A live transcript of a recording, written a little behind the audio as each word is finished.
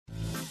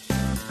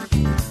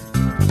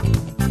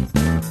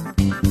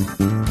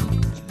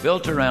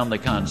built around the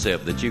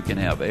concept that you can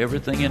have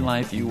everything in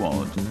life you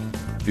want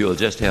if you'll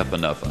just help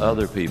enough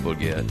other people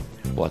get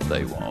what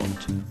they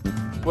want.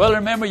 Well,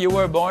 remember, you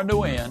were born to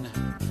win.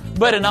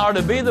 But in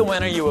order to be the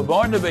winner you were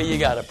born to be, you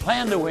got to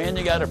plan to win,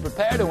 you got to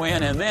prepare to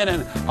win, and then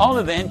and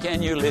only then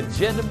can you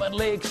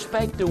legitimately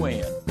expect to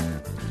win.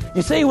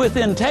 You see, with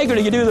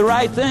integrity, you do the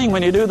right thing.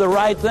 When you do the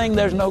right thing,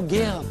 there's no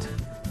guilt.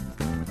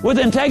 With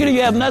integrity,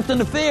 you have nothing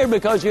to fear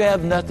because you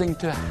have nothing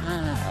to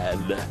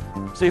hide.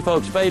 See,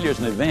 folks, failure's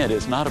an event.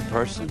 It's not a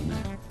person.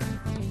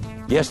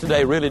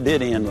 Yesterday really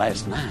did end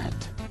last night.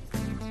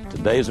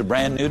 Today's a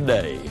brand new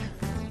day,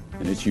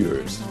 and it's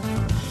yours.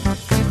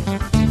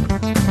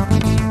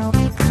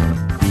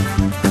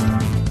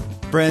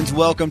 Friends,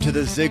 welcome to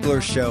The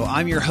Ziglar Show.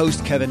 I'm your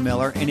host, Kevin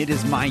Miller, and it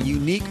is my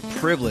unique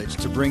privilege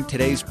to bring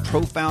today's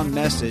profound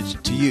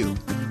message to you.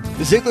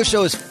 The Ziglar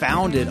Show is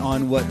founded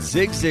on what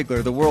Zig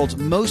Ziglar, the world's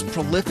most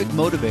prolific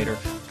motivator,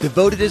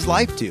 devoted his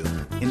life to,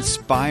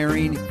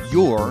 inspiring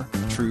your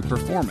true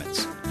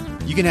performance.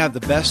 You can have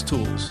the best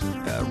tools,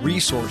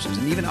 resources,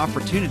 and even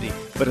opportunity,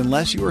 but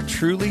unless you are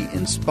truly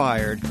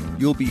inspired,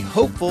 you'll be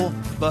hopeful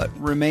but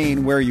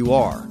remain where you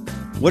are.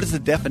 What is the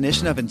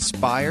definition of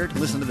inspired?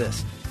 Listen to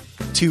this.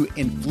 To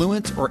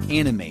influence or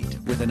animate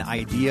with an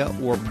idea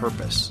or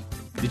purpose.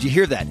 Did you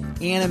hear that?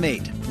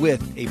 Animate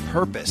with a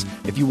purpose.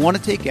 If you want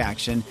to take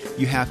action,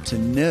 you have to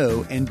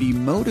know and be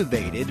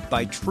motivated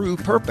by true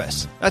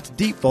purpose. That's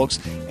deep, folks,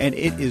 and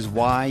it is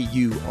why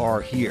you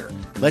are here.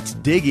 Let's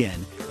dig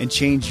in and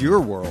change your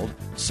world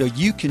so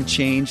you can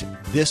change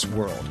this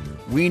world.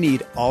 We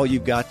need all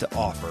you've got to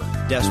offer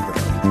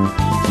desperately.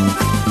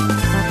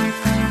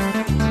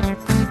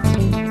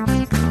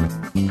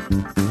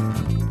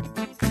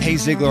 Hey,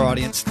 Ziglar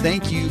audience,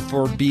 thank you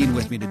for being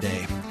with me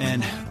today.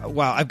 And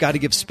wow, I've got to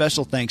give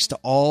special thanks to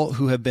all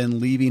who have been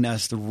leaving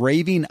us the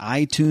raving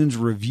iTunes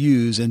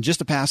reviews in just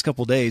the past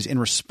couple days in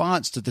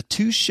response to the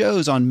 2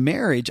 shows on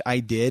marriage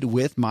I did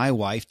with my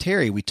wife,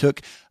 Terry. We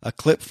took a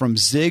clip from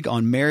Zig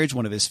on marriage,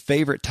 one of his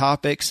favorite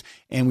topics,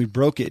 and we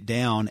broke it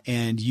down,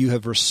 and you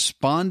have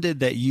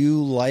responded that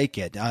you like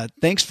it.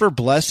 Thanks for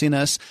blessing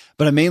us,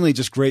 but I'm mainly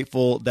just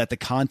grateful that the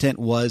content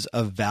was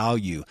of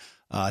value.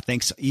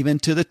 Thanks even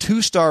to the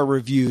 2-star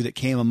review that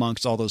came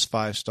amongst all those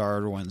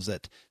 5-star ones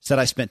that said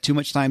I spent too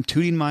much time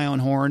tooting my own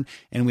horn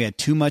and we had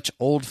too much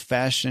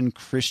old-fashioned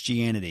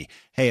Christianity.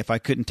 Hey, if I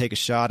couldn't take a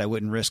shot, I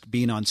wouldn't risk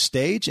being on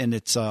stage, and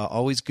it's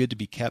always good to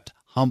be kept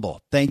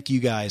humble. Thank you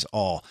guys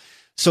all.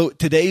 So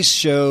today's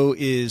show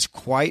is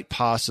quite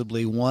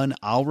possibly one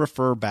I'll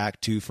refer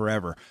back to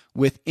forever.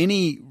 With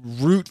any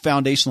root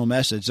foundational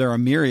message, there are a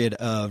myriad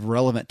of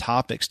relevant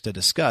topics to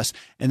discuss,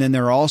 and then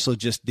there are also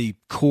just the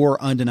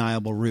core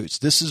undeniable roots.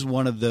 This is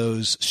one of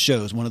those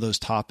shows, one of those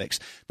topics.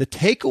 The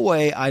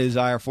takeaway I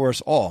desire for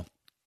us all.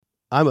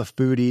 I'm a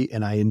foodie,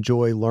 and I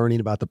enjoy learning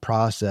about the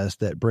process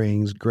that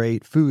brings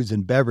great foods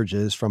and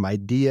beverages from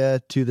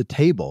idea to the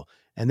table.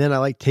 And then I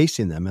like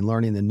tasting them and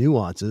learning the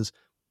nuances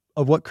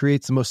of what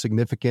creates the most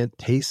significant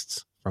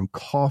tastes, from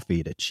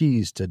coffee to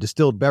cheese to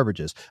distilled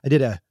beverages. I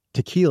did a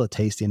tequila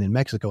tasting in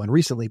Mexico, and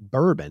recently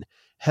bourbon.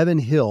 Heaven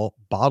Hill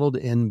Bottled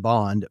in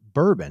Bond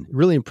bourbon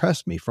really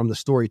impressed me from the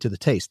story to the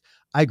taste.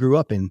 I grew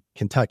up in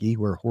Kentucky,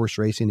 where horse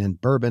racing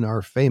and bourbon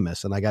are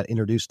famous, and I got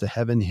introduced to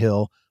Heaven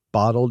Hill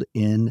Bottled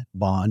in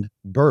Bond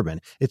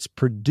bourbon. It's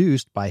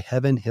produced by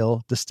Heaven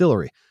Hill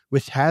Distillery,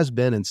 which has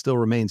been and still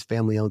remains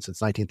family-owned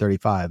since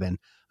 1935, and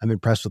I'm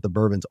impressed with the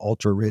bourbon's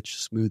ultra-rich,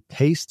 smooth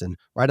taste, and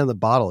right on the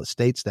bottle it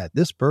states that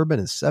this bourbon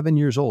is 7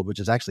 years old, which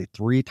is actually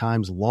 3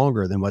 times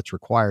longer than what's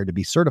required to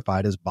be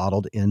certified as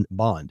bottled in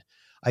bond.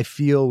 I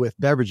feel with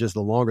beverages, the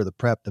longer the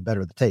prep, the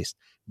better the taste.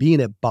 Being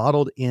a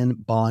bottled in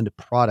bond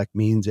product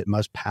means it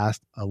must pass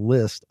a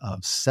list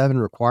of 7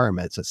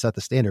 requirements that set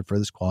the standard for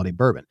this quality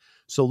bourbon.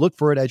 So look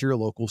for it at your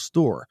local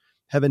store.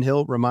 Heaven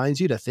Hill reminds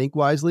you to think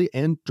wisely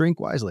and drink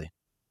wisely.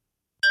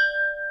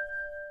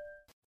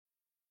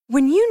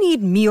 When you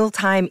need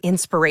mealtime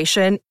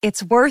inspiration,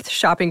 it's worth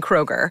shopping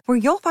Kroger, where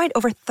you'll find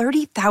over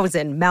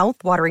 30,000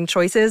 mouth-watering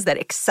choices that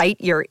excite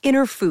your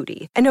inner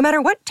foodie. And no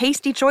matter what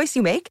tasty choice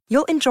you make,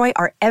 you'll enjoy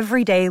our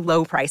everyday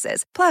low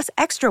prices, plus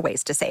extra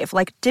ways to save,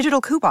 like digital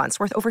coupons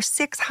worth over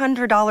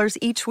 $600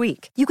 each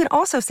week. You can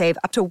also save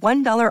up to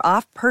 $1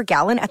 off per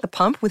gallon at the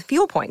pump with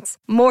fuel points.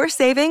 More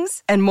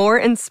savings and more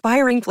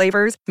inspiring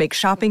flavors make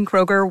shopping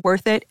Kroger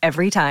worth it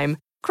every time.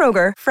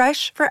 Kroger,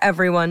 fresh for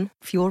everyone.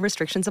 Fuel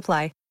restrictions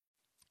apply.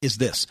 Is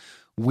this.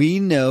 We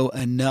know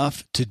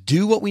enough to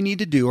do what we need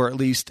to do, or at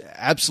least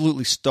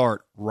absolutely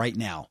start right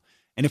now.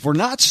 And if we're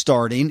not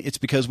starting, it's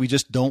because we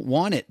just don't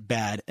want it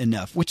bad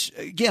enough, which,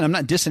 again, I'm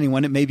not dissing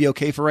anyone. It may be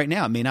okay for right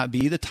now. It may not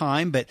be the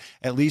time, but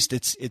at least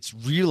it's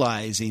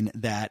realizing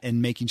that and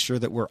making sure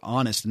that we're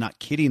honest and not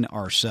kidding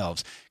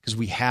ourselves, because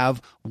we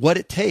have what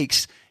it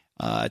takes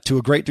to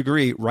a great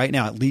degree right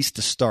now, at least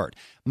to start.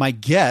 My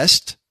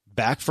guest,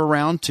 back for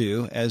round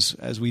 2,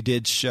 as we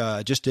did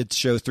just did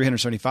show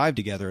 375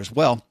 together as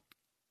well.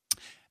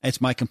 It's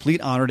my complete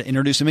honor to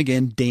introduce him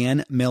again,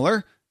 Dan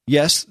Miller.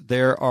 Yes,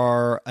 there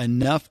are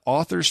enough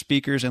authors,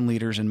 speakers, and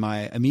leaders in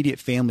my immediate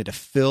family to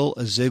fill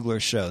a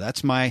Ziglar show.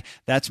 That's my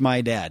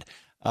dad.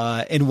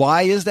 And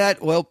why is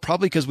that? Well,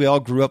 probably because we all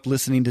grew up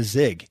listening to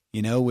Zig,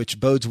 which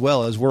bodes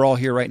well as we're all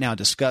here right now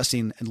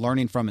discussing and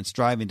learning from and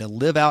striving to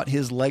live out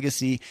his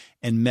legacy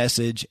and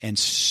message and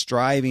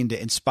striving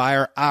to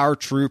inspire our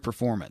true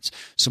performance.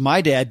 So my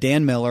dad,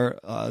 Dan Miller,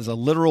 is a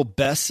literal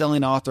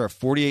best-selling author of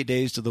 48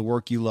 Days to the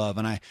Work You Love.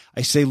 And I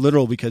say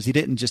literal because he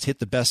didn't just hit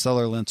the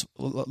bestseller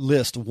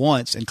list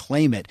once and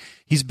claim it.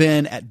 He's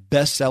been at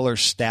bestseller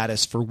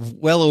status for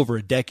well over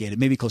a decade,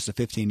 maybe close to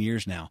 15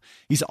 years now.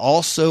 He's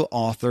also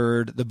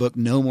authored the book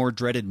No More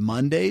Dreaded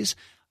Mondays,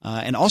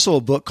 and also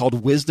a book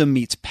called Wisdom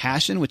Meets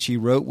Passion, which he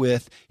wrote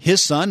with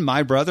his son,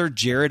 my brother,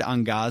 Jared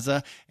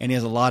Angaza, and he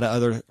has a lot of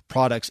other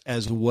products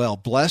as well.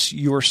 Bless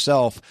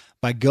yourself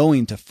by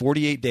going to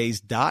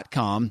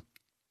 48days.com.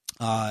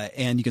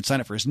 And you can sign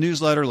up for his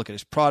newsletter, look at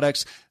his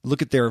products,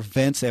 look at their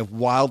events. They have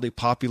wildly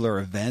popular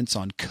events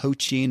on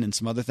coaching and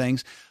some other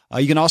things.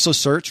 You can also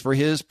search for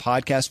his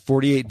podcast,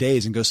 48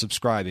 Days, and go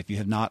subscribe if you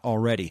have not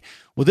already.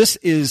 Well, this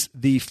is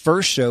the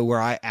first show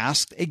where I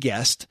asked a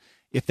guest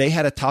if they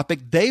had a topic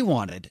they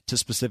wanted to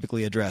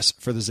specifically address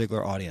for the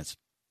Ziglar audience.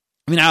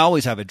 I mean, I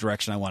always have a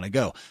direction I want to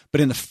go.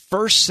 But in the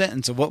first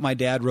sentence of what my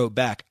dad wrote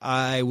back,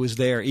 I was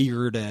there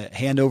eager to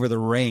hand over the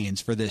reins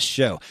for this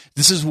show.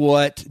 This is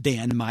what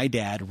Dan, my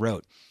dad,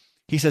 wrote.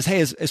 He says, hey,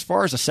 as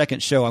far as a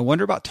second show, I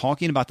wonder about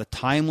talking about the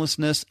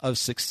timelessness of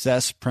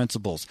success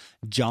principles.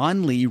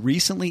 John Lee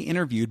recently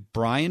interviewed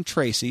Brian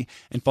Tracy.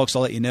 And folks,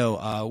 I'll let you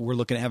know, we're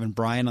looking at having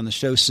Brian on the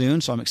show soon,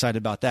 so I'm excited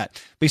about that.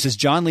 But he says,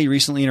 John Lee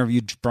recently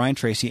interviewed Brian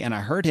Tracy, and I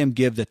heard him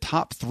give the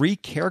top 3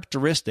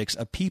 characteristics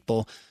of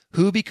people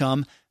who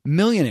become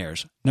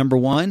millionaires. Number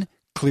 1,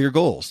 clear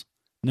goals.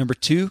 Number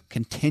 2,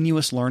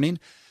 continuous learning.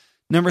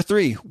 Number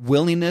 3,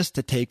 willingness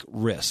to take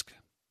risk.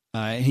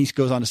 And he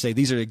goes on to say,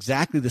 these are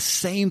exactly the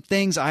same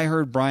things I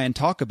heard Brian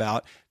talk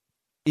about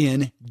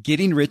in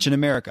Getting Rich in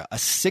America, a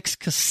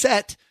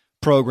 6-cassette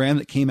program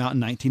that came out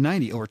in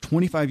 1990, over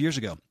 25 years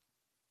ago.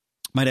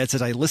 My dad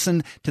says, I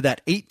listened to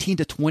that 18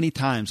 to 20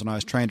 times when I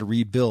was trying to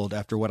rebuild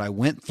after what I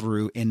went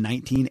through in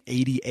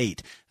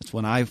 1988. That's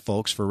when I,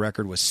 folks, for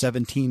record, was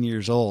 17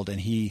 years old,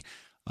 and he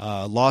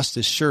lost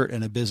his shirt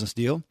in a business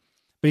deal.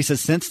 But he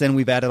says, since then,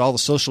 we've added all the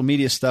social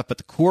media stuff, but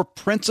the core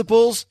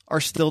principles are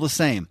still the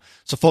same.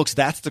 So, folks,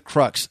 that's the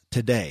crux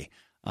today.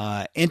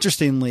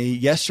 Interestingly,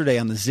 yesterday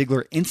on the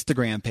Ziglar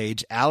Instagram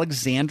page,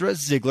 Alexandra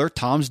Ziglar,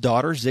 Tom's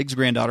daughter, Zig's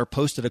granddaughter,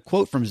 posted a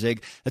quote from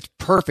Zig that's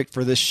perfect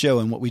for this show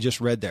and what we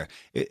just read there.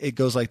 It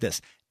goes like this: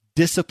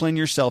 discipline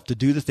yourself to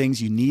do the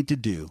things you need to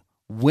do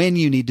when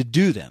you need to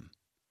do them.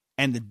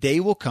 And the day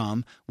will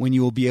come when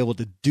you will be able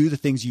to do the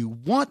things you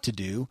want to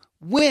do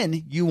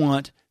when you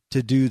want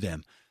to do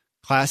them.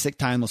 Classic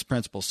timeless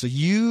principles. So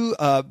you,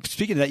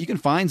 speaking of that, you can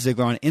find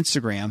Ziglar on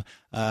Instagram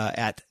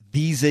at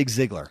the Zig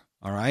Ziglar.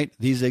 All right,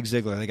 the Zig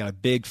Ziglar. They got a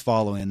big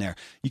following there.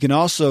 You can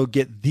also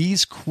get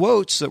these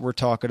quotes that we're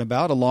talking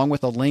about, along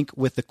with a link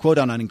with the quote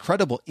on an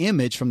incredible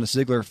image from the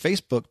Ziglar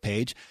Facebook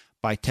page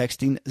by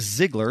texting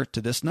Ziglar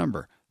to this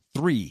number,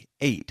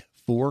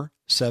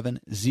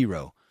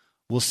 38470.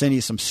 We'll send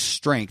you some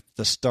strength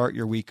to start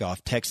your week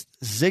off. Text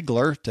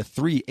Ziglar to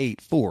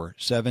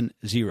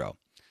 38470.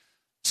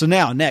 So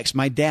now, next,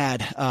 my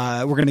dad,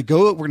 we're going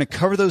to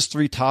cover those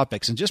 3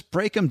 topics and just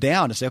break them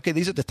down to say, okay,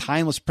 these are the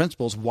timeless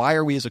principles. Why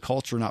are we as a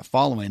culture not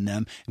following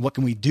them? And what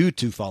can we do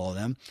to follow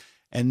them?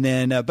 And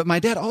then, but my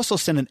dad also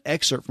sent an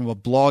excerpt from a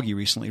blog he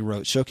recently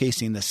wrote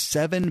showcasing the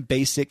 7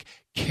 basic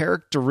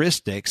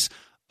characteristics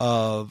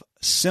of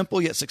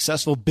simple yet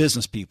successful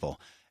business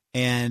people.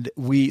 And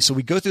we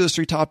go through those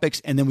 3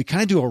 topics, and then we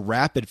kind of do a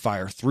rapid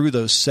fire through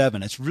those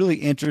 7. It's really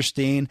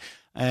interesting.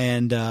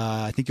 And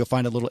I think you'll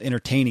find it a little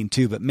entertaining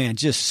too, but man,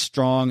 just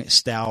strong,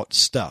 stout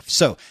stuff.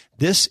 So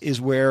this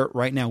is where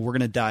right now we're going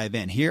to dive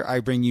in. Here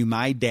I bring you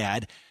my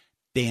dad,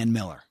 Dan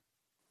Miller.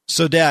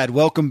 So Dad,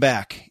 welcome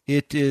back.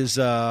 It is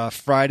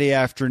Friday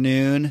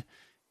afternoon,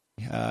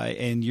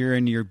 and you're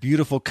in your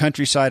beautiful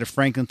countryside of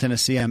Franklin,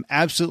 Tennessee. I'm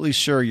absolutely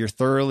sure you're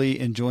thoroughly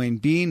enjoying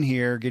being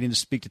here, getting to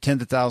speak to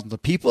tens of thousands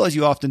of people, as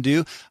you often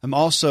do. I'm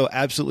also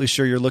absolutely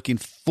sure you're looking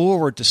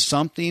forward to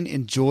something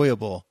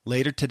enjoyable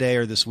later today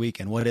or this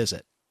weekend. What is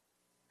it?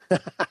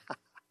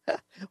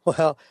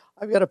 Well,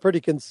 I've got a pretty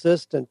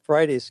consistent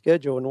Friday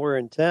schedule when we're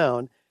in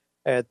town.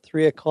 At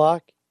 3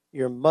 o'clock,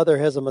 your mother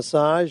has a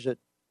massage. At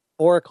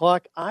 4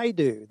 o'clock, I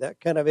do. That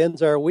kind of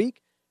ends our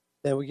week.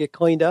 Then we get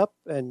cleaned up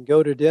and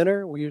go to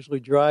dinner. We usually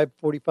drive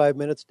 45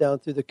 minutes down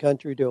through the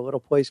country to a little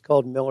place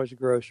called Miller's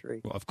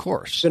Grocery. Well, of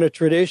course. It's been a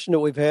tradition that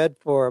we've had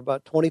for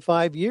about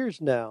 25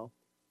 years now.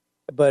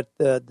 But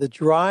the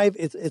drive,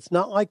 it's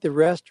not like the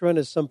restaurant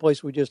is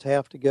someplace we just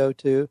have to go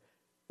to,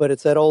 but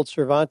it's that old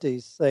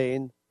Cervantes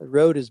saying, the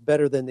road is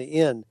better than the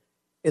inn.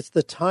 It's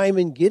the time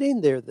in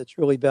getting there that's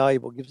really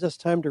valuable. It gives us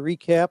time to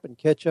recap and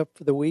catch up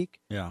for the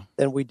week. Yeah.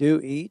 Then we do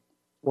eat.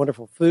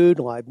 Wonderful food,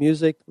 live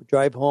music. We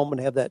drive home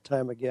and have that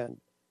time again.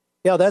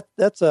 Yeah,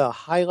 that's a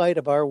highlight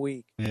of our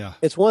week. Yeah,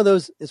 it's one of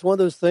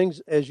those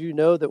things, as you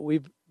know, that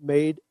we've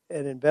made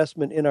an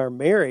investment in our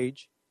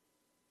marriage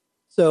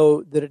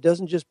so that it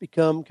doesn't just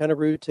become kind of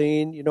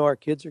routine. You know, our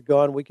kids are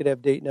gone. We could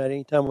have date night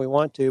anytime we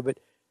want to, but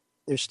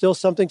there's still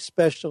something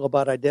special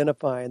about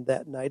identifying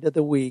that night of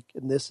the week,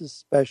 and this is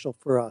special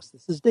for us.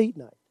 This is date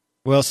night.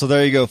 Well, so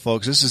there you go,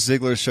 folks. This is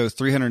Ziglar's show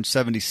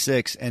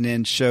 376, and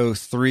then show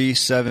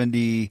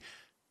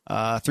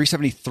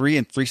 373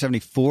 and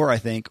 374, I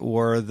think,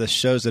 were the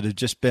shows that have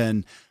just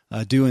been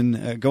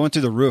going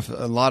through the roof.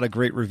 A lot of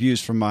great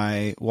reviews from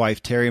my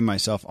wife, Terry, and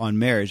myself on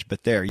marriage.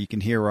 But there, you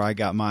can hear where I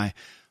got my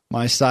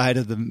side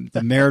of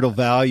the marital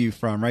value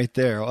from right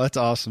there. Well, that's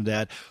awesome,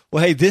 Dad.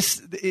 Well, hey,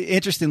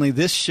 interestingly,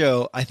 this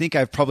show, I think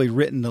I've probably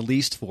written the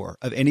least for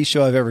of any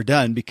show I've ever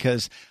done,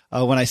 because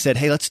when I said,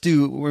 hey,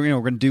 we're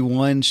going to do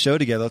one show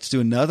together, let's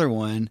do another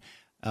one,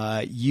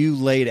 you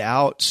laid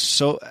out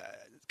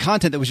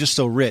content that was just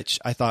so rich.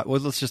 I thought, well,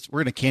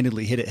 we're going to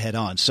candidly hit it head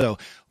on. So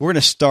we're going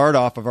to start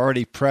off. I've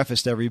already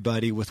prefaced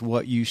everybody with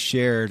what you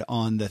shared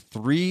on the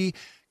 3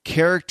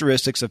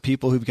 characteristics of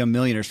people who become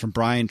millionaires from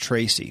Brian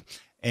Tracy.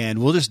 And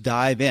we'll just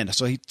dive in.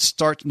 So he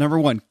starts, number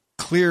 1,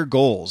 clear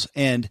goals.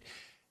 And,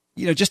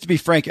 just to be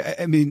frank,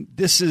 I mean,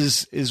 this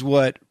is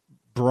what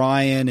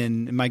Brian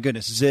and, my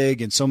goodness,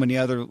 Zig and so many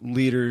other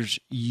leaders,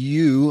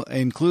 you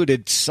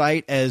included,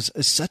 cite as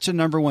such a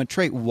number 1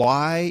 trait.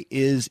 Why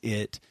is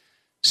it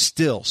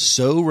still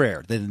so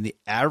rare that in the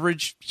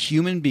average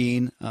human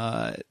being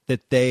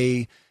that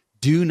they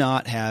do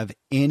not have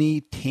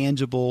any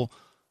tangible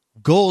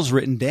goals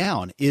written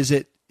down? Is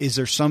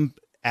there some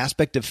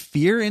aspect of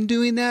fear in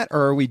doing that,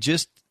 or are we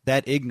just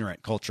that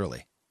ignorant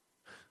culturally?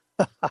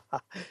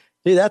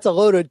 See, that's a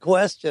loaded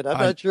question. I'm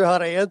not sure how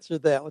to answer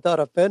that without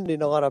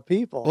offending a lot of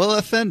people. Well,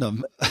 offend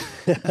them.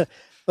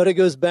 But it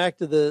goes back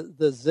to the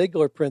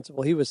Ziglar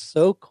principle. He was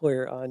so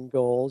clear on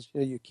goals.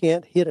 You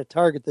can't hit a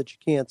target that you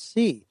can't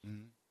see.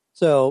 Mm-hmm.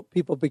 So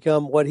people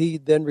become what he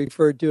then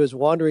referred to as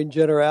wandering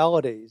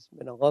generalities.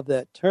 And I love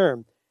that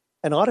term.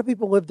 And a lot of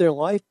people live their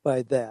life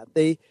by that.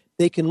 They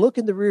can look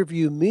in the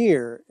rearview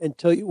mirror and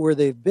tell you where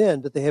they've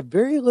been, but they have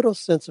very little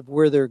sense of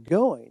where they're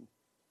going.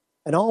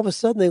 And all of a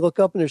sudden they look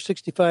up and they're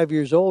 65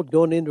 years old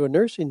going into a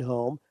nursing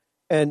home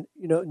and,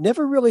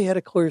 never really had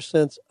a clear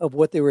sense of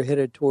what they were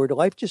headed toward.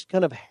 Life just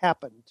kind of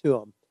happened to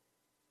them.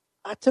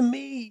 To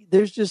me,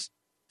 there's just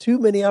too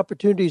many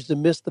opportunities to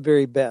miss the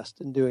very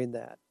best in doing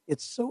that.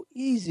 It's so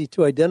easy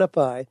to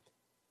identify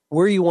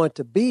where you want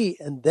to be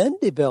and then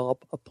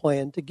develop a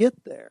plan to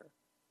get there.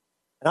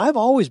 And I've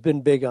always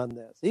been big on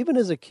this. Even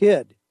as a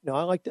kid,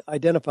 I like to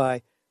identify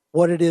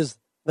what it is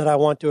that I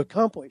want to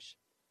accomplish.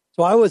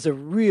 So I was a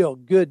real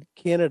good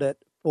candidate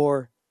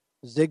for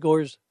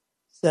Ziglar's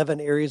 7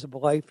 areas of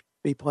life,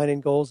 be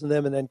planning goals in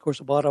them. And then, of course,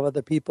 a lot of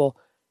other people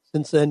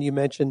since then. You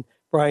mentioned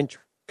Brian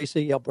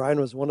Tracy. Yeah, Brian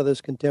was one of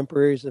those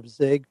contemporaries of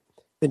Zig,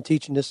 been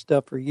teaching this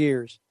stuff for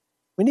years.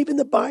 I mean, even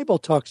the Bible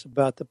talks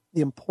about the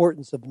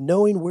importance of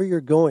knowing where you're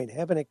going,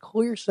 having a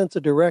clear sense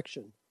of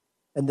direction,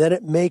 and then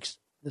it makes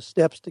the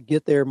steps to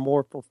get there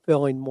more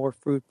fulfilling, more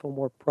fruitful,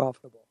 more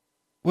profitable.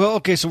 Well,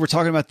 okay, so we're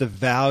talking about the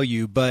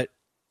value, but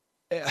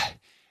it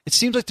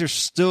seems like there's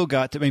still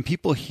got to, I mean,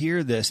 people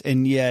hear this,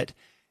 and yet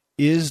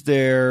is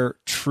there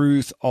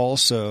truth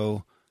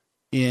also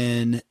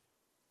in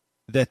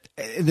that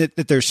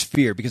there's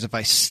fear? Because if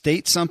I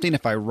state something,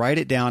 if I write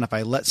it down, if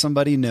I let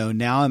somebody know,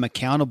 now I'm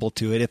accountable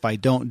to it. If I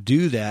don't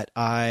do that,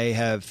 I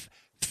have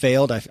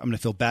failed. I'm going to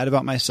feel bad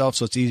about myself,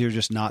 so it's easier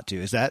just not to.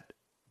 Is that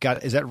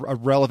a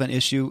relevant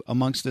issue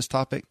amongst this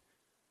topic?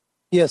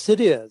 Yes,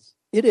 it is.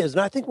 It is.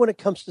 And I think when it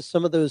comes to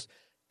some of those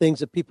things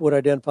that people would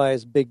identify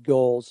as big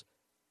goals,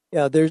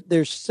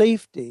 there's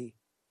safety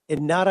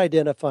in not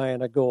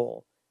identifying a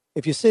goal.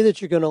 If you say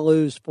that you're going to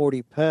lose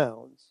 40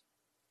 pounds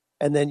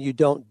and then you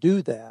don't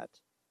do that,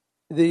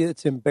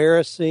 it's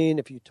embarrassing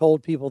if you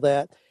told people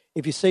that.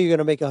 If you say you're going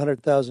to make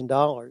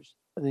 $100,000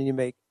 and then you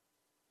make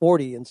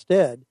 40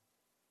 instead.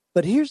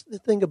 But here's the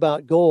thing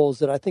about goals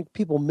that I think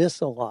people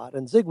miss a lot,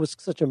 and Zig was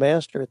such a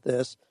master at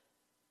this.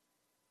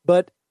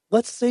 But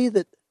let's say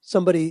that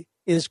somebody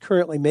is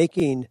currently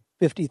making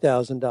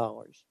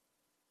 $50,000.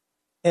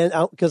 And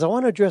because I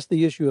want to address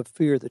the issue of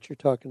fear that you're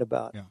talking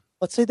about. Yeah.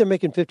 Let's say they're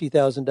making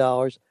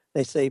 $50,000.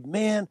 They say,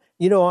 man,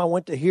 I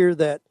went to hear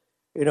that,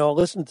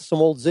 listen to some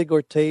old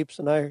Ziglar tapes,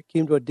 and I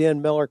came to a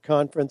Dan Miller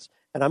conference,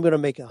 and I'm going to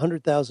make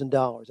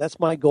 $100,000. That's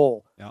my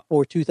goal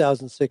for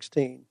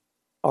 2016.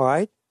 All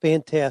right,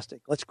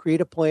 fantastic. Let's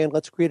create a plan.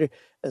 Let's create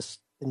a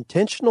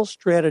intentional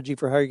strategy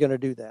for how you're going to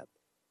do that.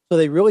 So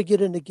they really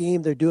get in the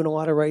game. They're doing a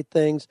lot of right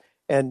things.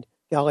 And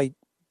golly,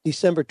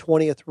 December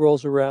 20th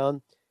rolls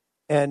around,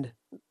 and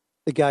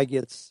the guy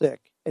gets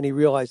sick, and he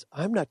realized,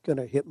 I'm not going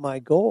to hit my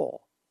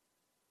goal.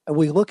 And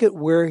we look at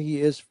where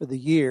he is for the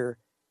year,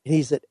 and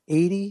he's at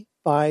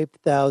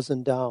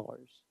 $85,000.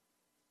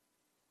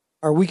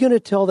 Are we going to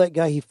tell that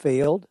guy he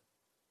failed,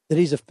 that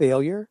he's a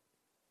failure?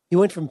 He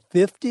went from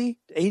 50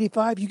 to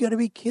 85. You got to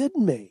be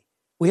kidding me.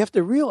 We have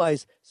to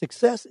realize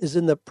success is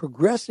in the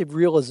progressive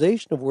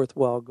realization of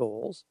worthwhile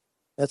goals.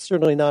 That's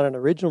certainly not an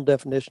original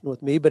definition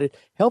with me, but it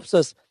helps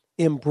us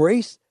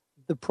embrace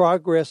the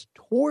progress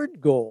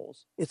toward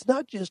goals. It's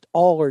not just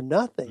all or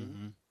nothing.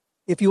 Mm-hmm.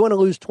 If you want to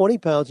lose 20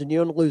 pounds and you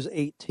want to lose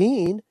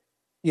 18,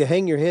 you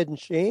hang your head in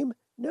shame?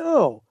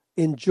 No.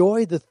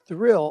 Enjoy the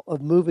thrill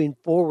of moving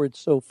forward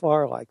so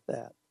far like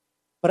that.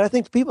 But I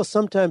think people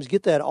sometimes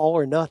get that all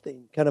or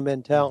nothing kind of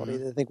mentality.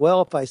 Mm-hmm. They think,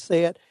 well, if I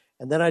say it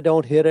and then I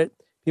don't hit it,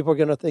 people are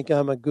going to think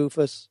I'm a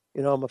goofus,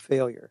 I'm a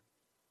failure.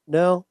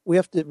 No, we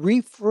have to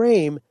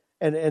reframe.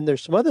 And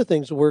there's some other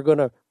things that we're going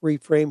to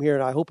reframe here,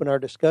 and I hope in our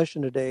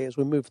discussion today as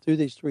we move through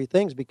these three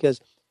things,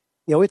 because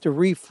we have to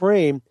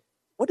reframe,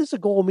 what does a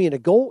goal mean? A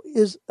goal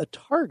is a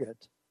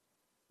target,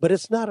 but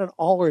it's not an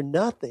all or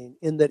nothing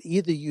in that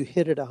either you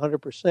hit it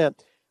 100%. I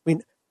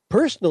mean,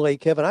 personally,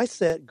 Kevin, I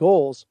set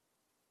goals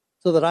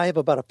so that I have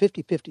about a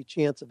 50-50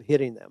 chance of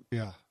hitting them.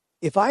 Yeah.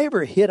 If I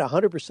ever hit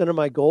 100% of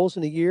my goals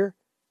in a year,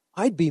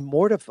 I'd be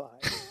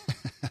mortified.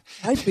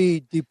 I'd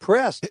be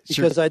depressed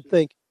because Sure.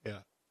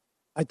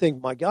 I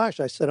think, my gosh,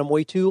 I said I'm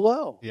way too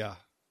low. Yeah.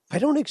 I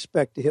don't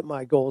expect to hit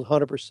my goals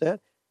 100%.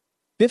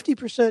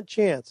 50%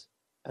 chance,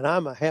 and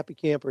I'm a happy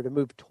camper to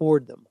move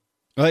toward them.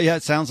 Well, yeah,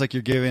 it sounds like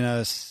you're giving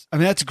us,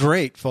 that's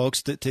great,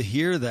 folks, to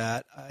hear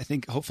that. I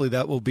think hopefully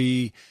that will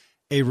be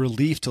a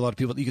relief to a lot of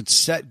people. You can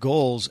set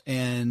goals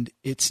and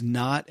it's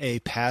not a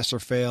pass or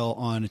fail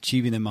on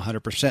achieving them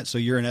 100%. So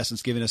you're in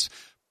essence giving us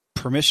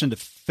permission to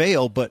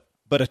fail, but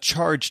a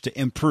charge to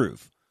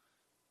improve.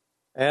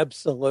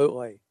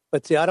 Absolutely.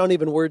 But see, I don't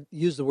even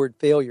use the word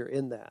failure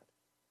in that.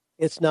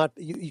 It's not,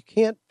 you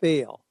can't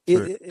fail.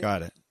 Sure.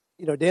 Got it.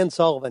 Dan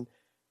Sullivan,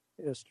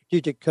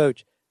 strategic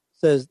coach,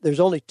 says there's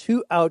only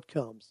two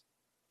outcomes.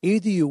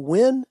 Either you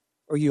win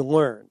or you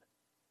learn.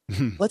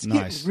 Let's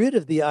Nice. get rid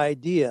of the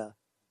idea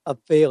of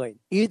failing.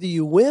 Either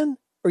you win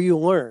or you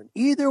learn.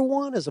 Either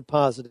one is a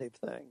positive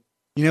thing.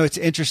 It's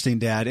interesting,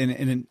 Dad,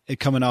 and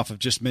coming off of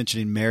just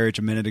mentioning marriage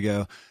a minute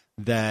ago,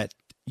 that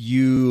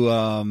you,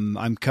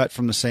 I'm cut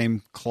from the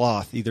same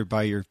cloth, either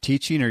by your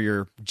teaching or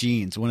your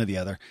genes, one or the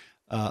other,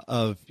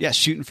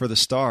 shooting for the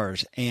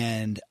stars.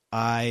 And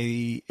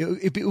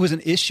it was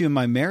an issue in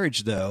my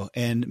marriage though.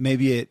 And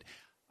maybe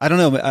I don't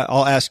know,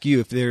 I'll ask you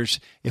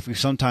if we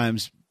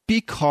sometimes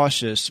be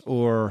cautious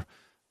or,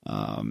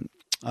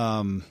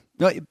 on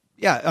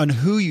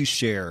who you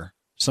share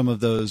some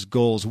of those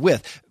goals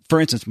with. For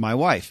instance, my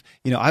wife,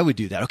 I would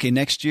do that. Okay,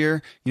 next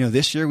year,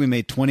 this year we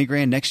made 20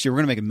 grand. Next year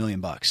we're going to make $1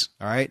 million. All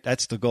right,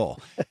 that's the goal.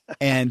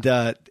 And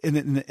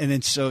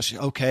then so she,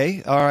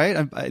 okay, all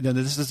right.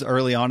 This is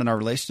early on in our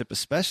relationship,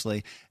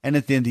 especially. And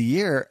at the end of the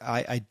year,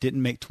 I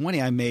didn't make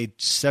 20. I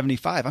made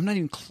 75. I'm not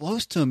even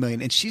close to $1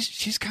 million. And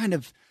she's kind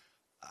of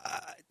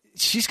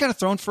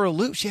thrown for a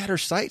loop. She had her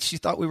sights. She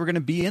thought we were going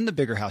to be in the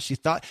bigger house. She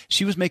thought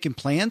she was making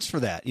plans for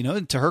that,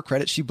 and to her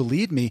credit, she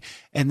believed me.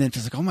 And then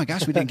it's like, oh my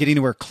gosh, we didn't get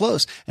anywhere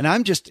close. And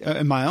I'm just,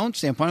 in my own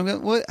standpoint, I'm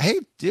going, well, hey,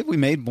 we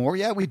made more?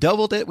 Yeah, we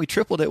doubled it. We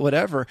tripled it,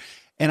 whatever.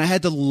 And I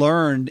had to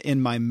learn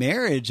in my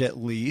marriage at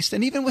least,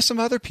 and even with some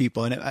other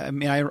people. And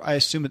I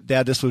assume that,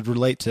 Dad, this would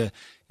relate to,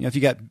 if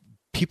you got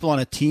people on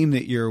a team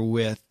that you're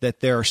with, that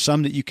there are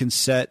some that you can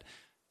set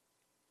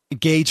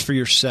gauge for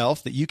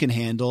yourself that you can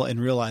handle and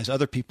realize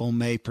other people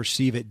may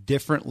perceive it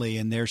differently.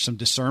 And there's some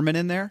discernment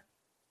in there.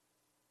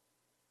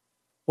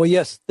 Well,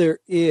 yes, there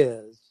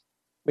is.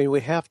 We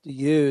have to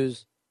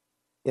use,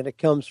 and it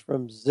comes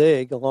from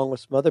Zig along with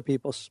some other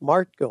people,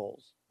 SMART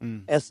goals,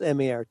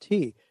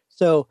 SMART.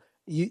 So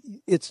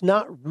it's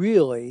not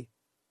really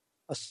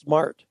a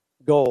SMART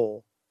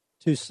goal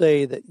to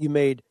say that you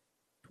made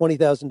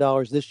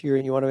 $20,000 this year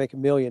and you want to make $1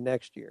 million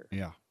next year.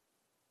 Yeah.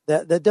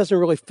 That doesn't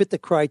really fit the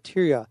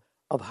criteria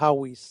of how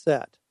we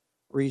set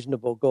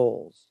reasonable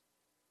goals.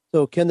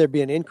 So can there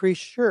be an increase?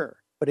 Sure.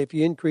 But if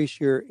you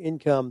increase your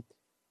income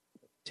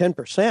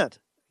 10% a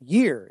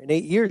year, in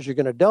 8 years, you're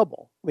going to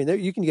double.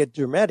 You can get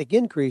dramatic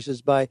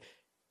increases by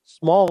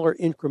smaller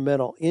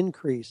incremental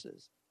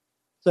increases.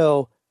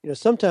 So,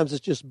 sometimes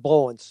it's just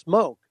blowing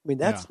smoke.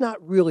 That's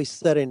not really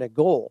setting a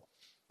goal.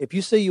 If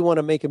you say you want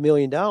to make $1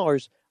 million,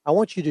 I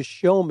want you to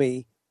show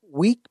me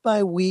week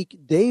by week,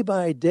 day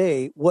by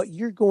day, what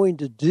you're going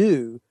to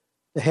do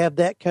to have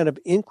that kind of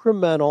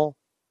incremental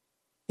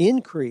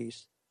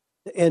increase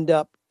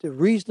to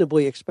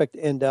reasonably expect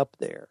to end up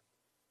there.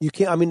 You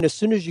can't, as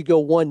soon as you go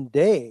one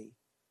day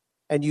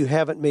and you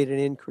haven't made an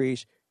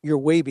increase, you're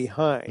way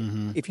behind.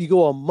 Mm-hmm. If you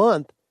go a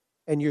month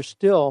and you're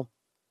still,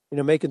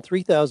 making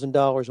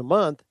 $3,000 a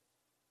month,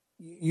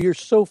 you're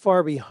so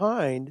far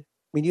behind.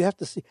 You have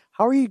to see,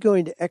 how are you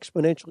going to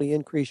exponentially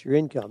increase your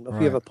income? If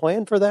you have a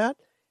plan for that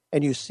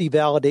and you see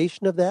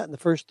validation of that in the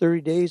first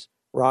 30 days,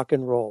 rock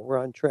and roll, we're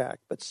on track.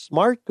 But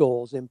SMART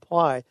goals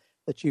imply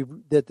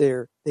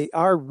that they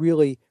are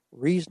really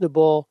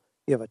reasonable.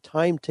 You have a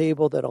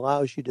timetable that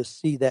allows you to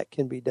see that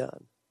can be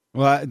done.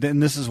 Well,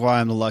 then this is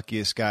why I'm the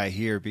luckiest guy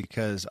here,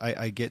 because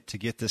I get to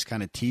get this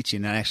kind of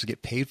teaching and I actually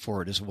get paid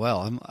for it as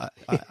well.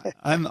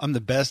 I'm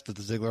the best of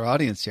the Ziglar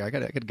audience here. I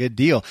got a good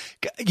deal,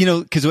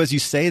 because as you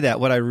say that,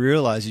 what I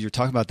realize as you're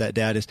talking about that,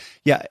 Dad, is,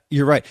 yeah,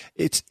 you're right.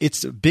 It's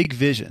big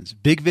visions.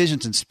 Big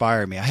visions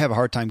inspire me. I have a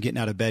hard time getting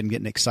out of bed and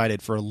getting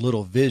excited for a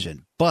little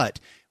vision, but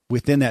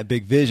within that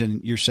big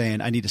vision, you're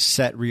saying I need to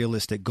set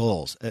realistic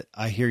goals.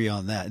 I hear you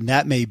on that. And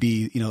that may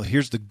be,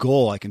 here's the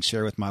goal I can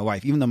share with my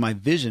wife, even though my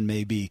vision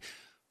may be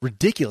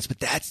ridiculous, but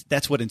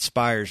that's what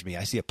inspires me.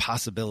 I see a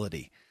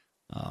possibility.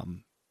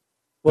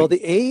 Well,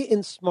 the A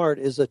in SMART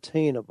is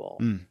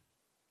attainable.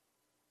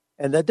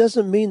 And that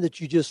doesn't mean that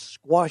you just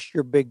squash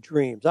your big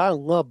dreams. I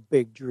love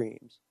big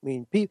dreams. I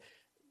mean,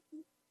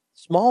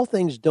 small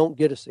things don't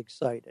get us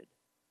excited.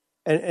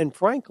 And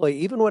frankly,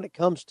 even when it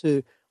comes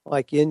to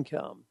like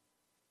income,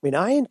 I mean,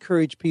 I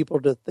encourage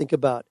people to think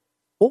about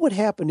what would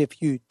happen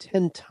if you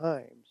 10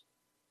 times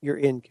your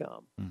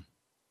income?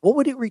 What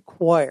would it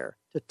require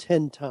to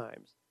 10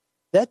 times?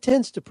 That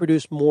tends to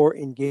produce more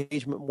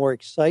engagement, more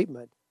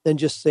excitement than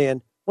just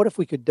saying, what if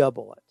we could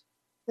double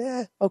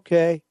it?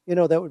 Okay,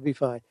 that would be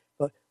fine.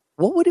 But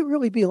what would it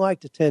really be like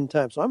to 10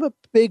 times? So I'm a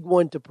big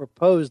one to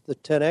propose the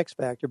 10X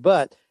factor,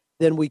 but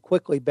then we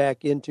quickly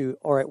back into,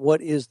 all right,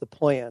 what is the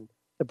plan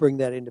to bring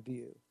that into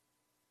view?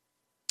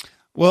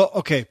 Well,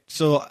 okay.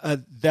 So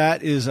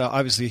that is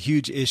obviously a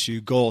huge issue,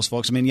 goals,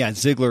 folks. I mean,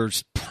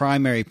 Ziglar's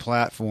primary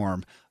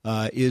platform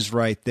is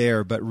right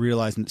there, but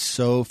realizing that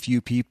so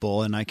few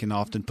people, and I can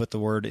often put the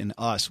word in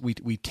us,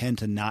 we tend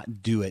to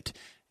not do it.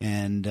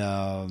 And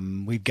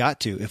we've got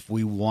to, if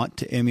we want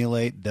to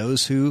emulate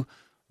those who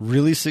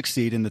really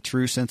succeed in the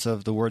true sense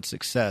of the word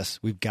success,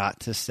 we've got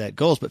to set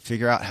goals, but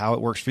figure out how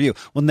it works for you.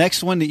 Well,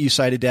 next one that you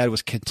cited, Dad,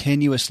 was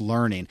continuous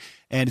learning.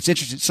 And it's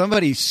interesting.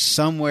 Somebody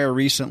somewhere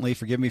recently,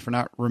 forgive me for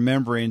not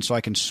remembering so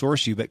I can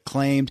source you, but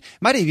claimed,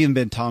 might have even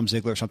been Tom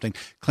Ziglar or something,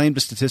 claimed a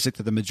statistic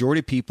that the majority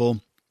of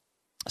people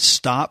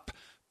stop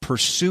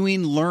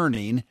pursuing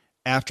learning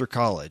after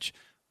college.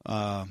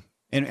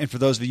 And for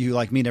those of you who,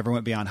 like me, never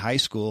went beyond high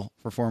school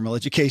for formal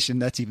education,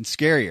 that's even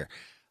scarier.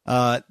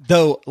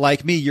 Though,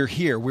 like me, you're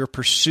here. We're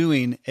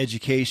pursuing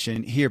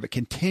education here, but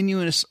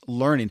continuous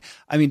learning.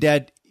 I mean,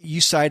 Dad,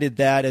 you cited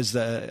that as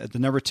the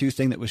number 2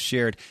 thing that was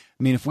shared.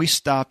 I mean, if we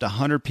stopped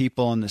 100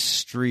 people on the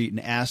street and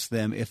asked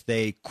them if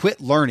they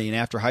quit learning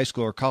after high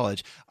school or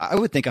college, I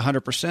would think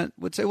 100%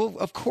 would say, well,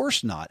 of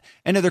course not.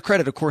 And to their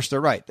credit, of course,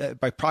 they're right.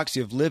 By proxy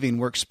of living,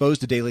 we're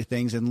exposed to daily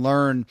things and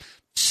learn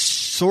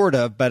sort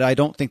of, but I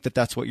don't think that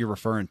that's what you're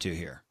referring to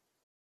here.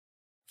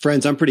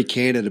 Friends, I'm pretty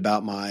candid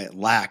about my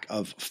lack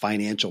of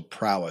financial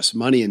prowess.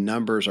 Money and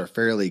numbers are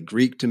fairly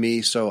Greek to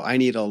me, so I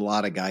need a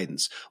lot of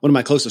guidance. One of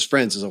my closest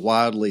friends is a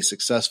wildly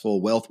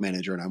successful wealth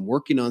manager, and I'm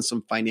working on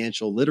some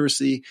financial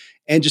literacy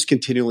and just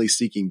continually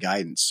seeking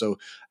guidance. So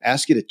I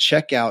ask you to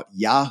check out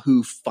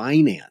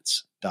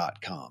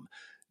yahoofinance.com.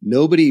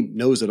 Nobody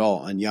knows it all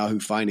on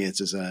Yahoo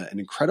Finance is an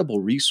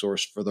incredible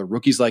resource for the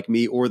rookies like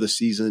me or the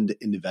seasoned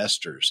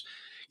investors.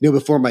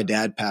 Before my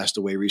dad passed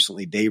away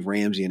recently, Dave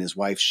Ramsey and his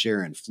wife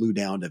Sharon flew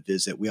down to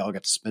visit. We all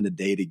got to spend a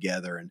day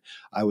together, and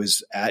I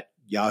was at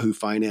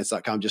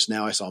yahoofinance.com just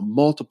now. I saw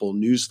multiple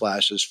news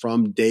flashes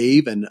from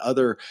Dave and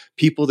other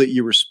people that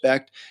you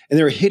respect, and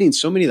they were hitting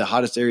so many of the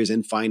hottest areas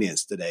in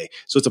finance today.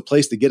 So it's a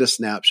place to get a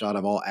snapshot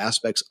of all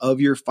aspects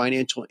of your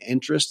financial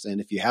interests, and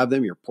if you have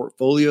them, your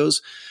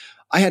portfolios.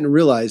 I hadn't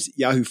realized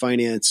Yahoo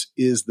Finance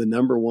is the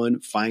number 1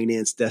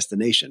 finance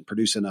destination,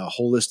 producing a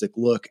holistic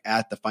look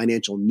at the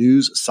financial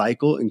news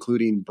cycle,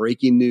 including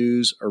breaking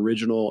news,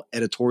 original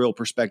editorial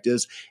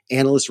perspectives,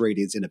 analyst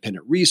ratings,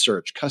 independent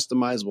research,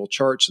 customizable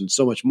charts, and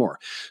so much more.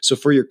 So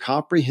for your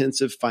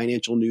comprehensive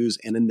financial news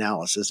and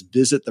analysis,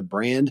 visit the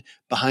brand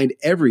behind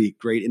every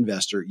great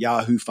investor,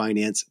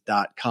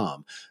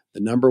 yahoofinance.com, the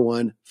number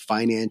 1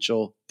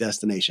 financial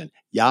destination,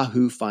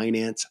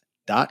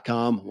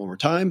 yahoofinance.com. One more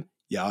time,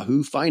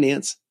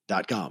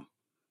 yahoofinance.com.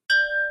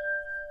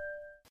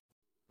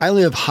 I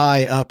live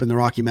high up in the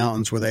Rocky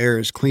Mountains where the air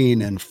is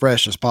clean and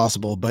fresh as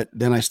possible, but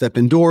then I step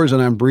indoors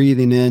and I'm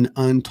breathing in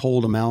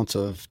untold amounts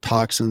of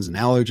toxins and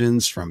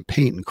allergens from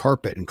paint and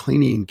carpet and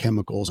cleaning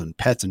chemicals and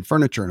pets and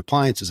furniture and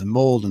appliances and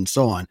mold and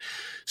so on.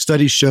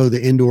 Studies show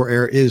the indoor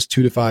air is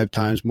 2 to 5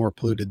 times more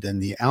polluted than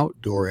the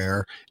outdoor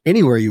air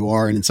anywhere you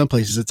are, and in some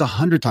places it's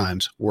 100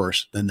 times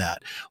worse than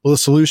that. Well, the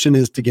solution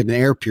is to get an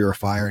air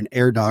purifier, and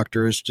Air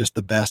Doctor is just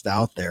the best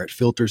out there. It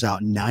filters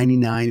out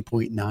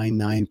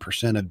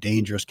 99.99% of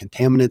dangerous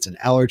contaminants and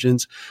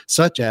allergens,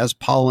 such as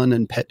pollen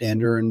and pet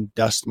dander and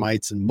dust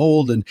mites and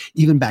mold and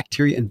even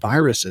bacteria and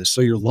viruses,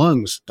 so your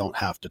lungs don't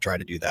have to try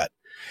to do that.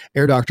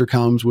 Air Doctor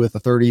comes with a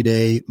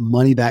 30-day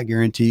money-back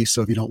guarantee,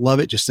 so if you don't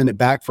love it, just send it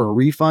back for a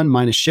refund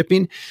minus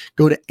shipping.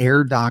 Go to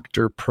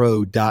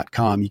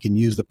airdoctorpro.com. You can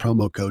use the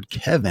promo code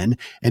Kevin,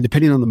 and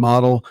depending on the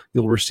model,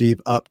 you'll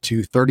receive up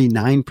to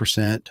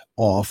 39%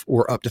 off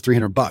or up to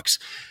 $300.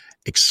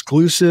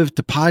 Exclusive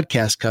to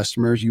podcast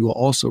customers, you will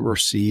also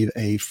receive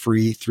a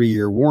free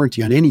 3-year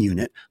warranty on any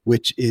unit,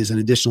 which is an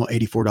additional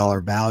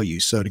 $84 value.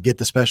 So to get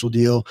the special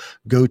deal,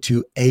 go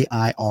to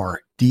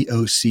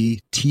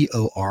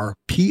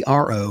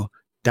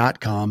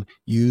airdoctorpro.com.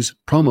 Use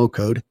promo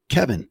code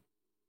Kevin.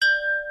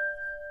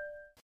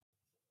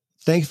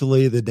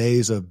 Thankfully, the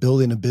days of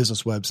building a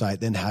business website,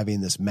 then having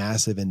this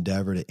massive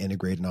endeavor to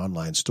integrate an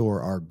online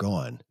store are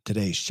gone.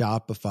 Today,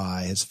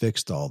 Shopify has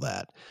fixed all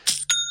that.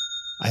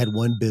 I had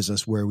one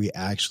business where we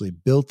actually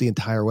built the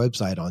entire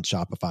website on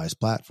Shopify's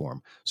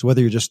platform. So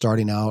whether you're just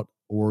starting out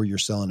or you're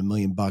selling $1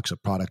 million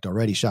of product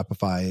already,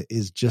 Shopify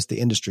is just the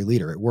industry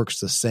leader. It works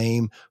the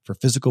same for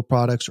physical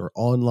products or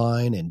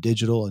online and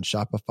digital, and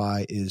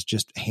Shopify is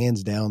just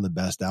hands down the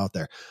best out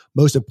there.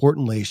 Most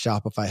importantly,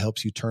 Shopify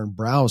helps you turn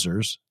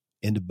browsers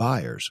into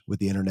buyers with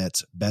the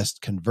internet's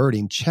best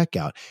converting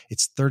checkout.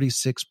 It's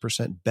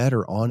 36%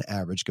 better on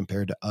average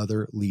compared to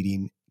other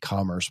leading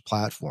commerce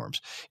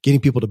platforms. Getting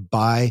people to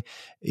buy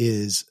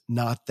is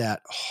not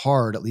that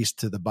hard, at least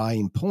to the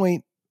buying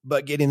point,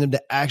 but getting them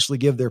to actually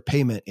give their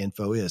payment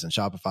info is, and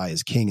Shopify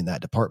is king in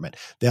that department.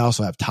 They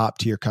also have top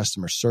tier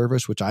customer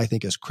service, which I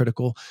think is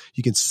critical.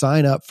 You can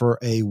sign up for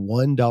a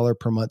 $1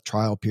 per month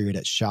trial period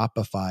at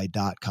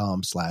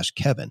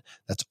shopify.com/Kevin.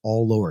 That's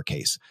all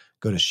lowercase.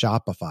 Go to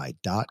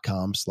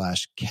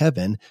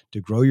shopify.com/Kevin to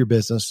grow your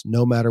business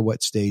no matter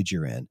what stage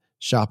you're in.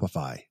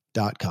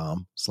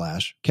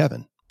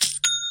 Shopify.com/Kevin.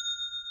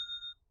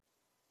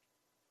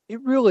 It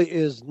really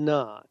is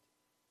not.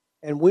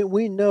 And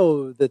we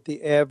know that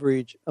the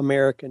average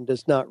American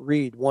does not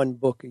read one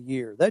book a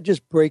year. That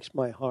just breaks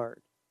my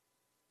heart.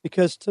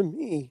 Because to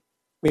me,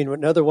 I mean,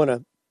 another one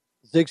of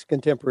Zig's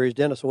contemporaries,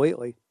 Dennis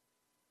Waitley,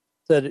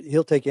 said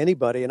he'll take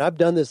anybody. And I've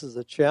done this as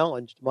a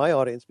challenge to my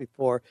audience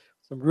before,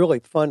 some really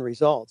fun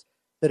results,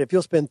 that if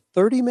you'll spend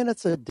 30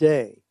 minutes a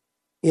day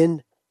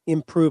in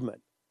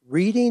improvement,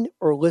 reading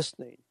or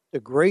listening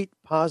to great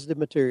positive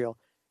material,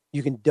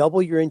 you can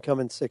double your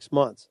income in 6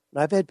 months.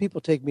 And I've had people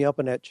take me up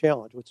on that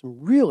challenge with some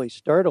really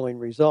startling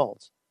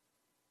results.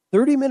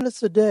 30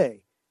 minutes a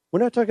day. We're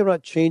not talking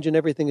about changing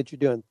everything that you're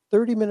doing.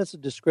 30 minutes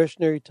of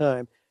discretionary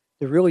time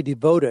to really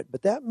devote it.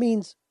 But that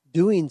means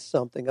doing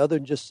something other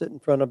than just sit in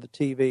front of the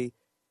TV,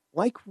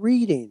 like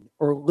reading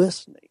or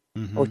listening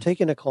or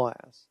taking a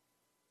class.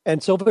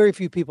 And so very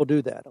few people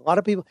do that. A lot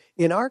of people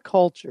in our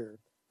culture,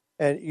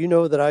 and you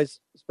know that I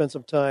spent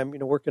some time,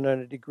 working on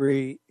a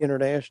degree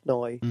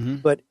internationally.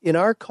 But in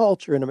our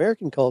culture, in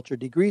American culture,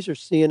 degrees are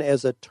seen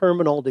as a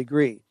terminal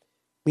degree,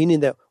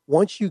 meaning that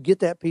once you get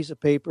that piece of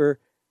paper,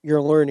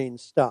 your learning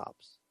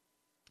stops.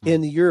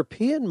 In the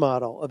European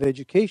model of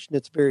education,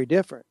 it's very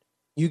different.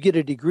 You get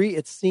a degree,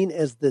 it's seen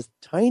as this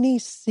tiny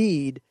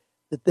seed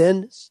that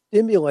then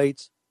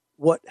stimulates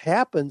what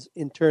happens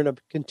in turn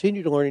of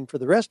continued learning for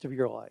the rest of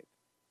your life.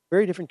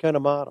 Very different kind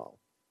of model.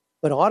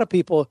 But a lot of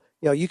people,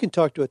 you can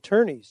talk to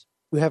attorneys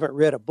who haven't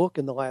read a book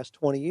in the last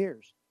 20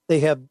 years.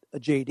 They have a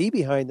JD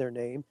behind their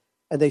name,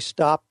 and they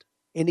stopped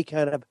any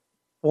kind of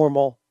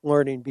formal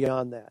learning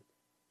beyond that.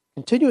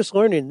 Continuous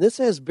learning, this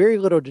has very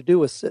little to do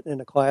with sitting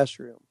in a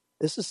classroom.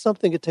 This is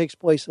something that takes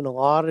place in a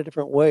lot of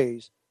different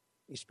ways,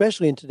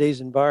 especially in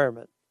today's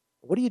environment.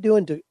 What are you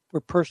doing for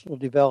personal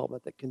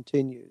development that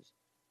continues?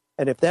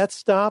 And if that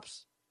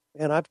stops,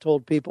 and I've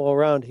told people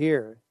around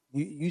here,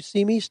 you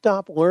see me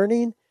stop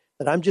learning,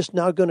 that I'm just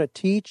now going to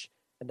teach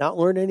and not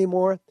learn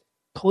anymore,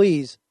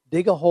 please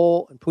dig a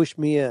hole and push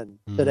me in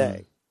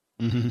today.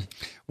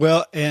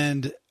 Well,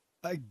 and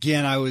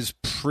again, I was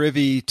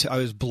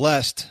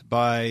blessed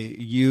by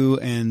you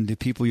and the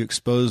people you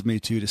exposed me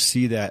to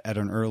see that at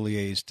an early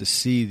age, to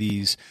see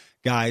these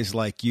guys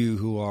like you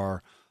who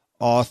are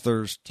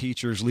authors,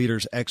 teachers,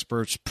 leaders,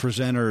 experts,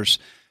 presenters,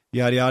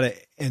 yada, yada,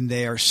 and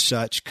they are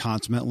such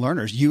consummate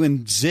learners. You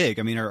and Zig,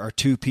 are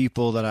two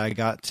people that I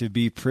got to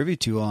be privy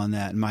to on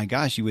that. And my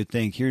gosh, you would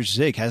think, here's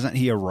Zig. Hasn't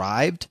he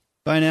arrived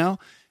by now?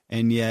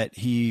 And yet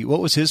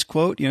what was his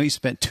quote? He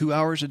spent 2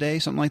 hours a day,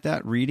 something like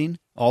that, reading,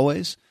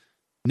 always.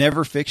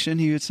 Never fiction,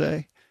 he would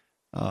say.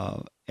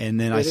 And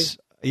then I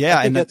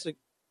think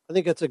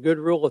that's a good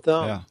rule of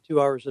thumb, 2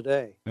 hours a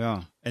day.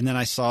 Yeah. And then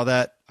I saw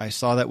that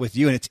with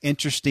you. And it's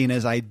interesting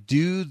as I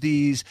do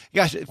these,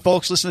 gosh,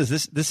 folks, listen to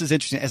this. This is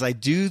interesting. As I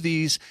do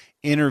these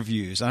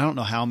interviews, I don't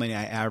know how many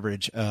I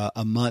average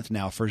a month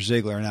now for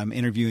Ziglar. And I'm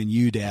interviewing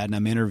you, Dad, and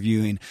I'm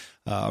interviewing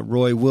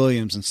Roy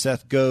Williams and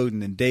Seth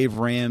Godin and Dave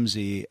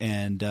Ramsey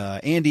and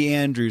Andy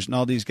Andrews and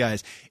all these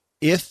guys.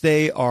 If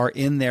they are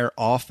in their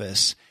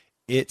office,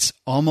 it's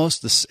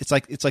almost it's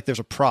like there's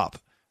a prop.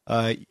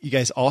 You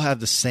guys all have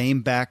the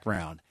same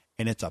background,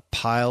 and it's a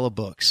pile of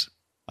books.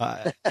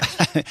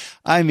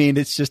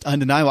 It's just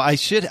undeniable. I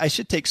should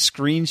take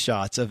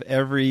screenshots of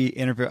every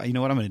interview. You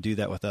know what? I'm going to do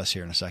that with us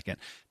here in a second.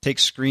 Take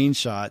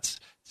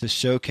screenshots to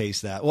showcase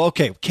that. Well,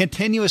 okay.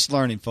 Continuous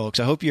learning, folks.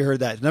 I hope you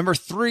heard that. Number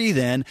 3,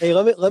 then. Hey,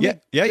 let me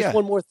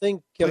one more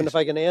thing, Kevin, Please. If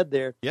I can add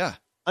there. Yeah.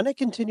 On that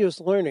continuous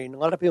learning, a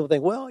lot of people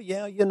think, well,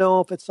 yeah,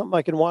 if it's something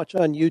I can watch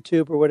on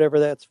YouTube or whatever,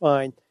 that's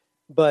fine.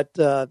 But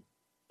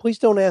please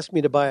don't ask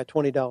me to buy a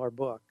 $20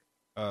 book.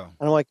 Oh. And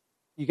I'm like,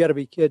 you got to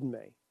be kidding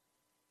me.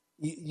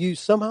 You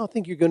somehow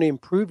think you're going to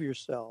improve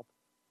yourself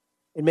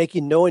in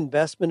making no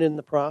investment in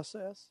the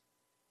process?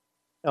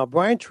 Now,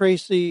 Brian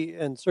Tracy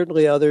and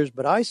certainly others,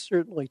 but I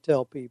certainly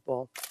tell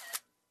people,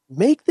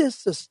 make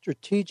this a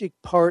strategic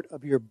part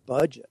of your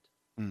budget,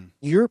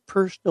 your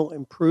personal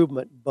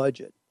improvement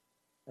budget.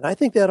 And I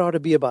think that ought to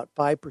be about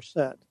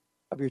 5%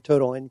 of your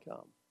total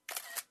income.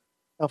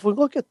 Now, if we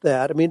look at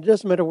that, it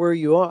doesn't matter where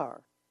you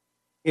are.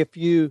 If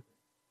you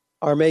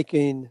are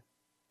making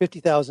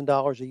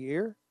 $50,000 a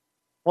year.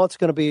 Well, it's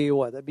going to be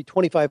what? That'd be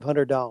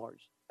 $2,500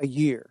 a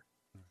year.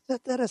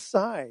 Set that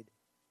aside.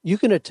 You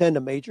can attend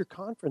a major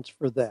conference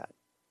for that.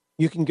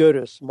 You can go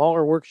to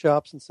smaller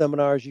workshops and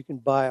seminars. You can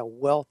buy a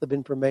wealth of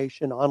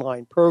information,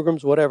 online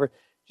programs, whatever.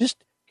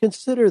 Just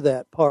consider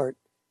that part.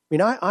 I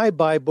mean, I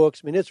buy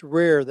books. I mean, it's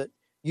rare that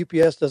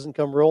UPS doesn't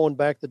come rolling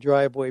back the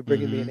driveway,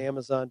 bringing me an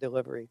Amazon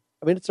delivery.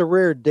 I mean, it's a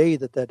rare day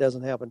that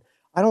doesn't happen.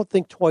 I don't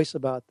think twice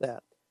about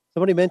that.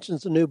 Somebody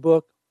mentions a new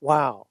book.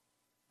 Wow.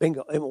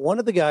 Bingo. And one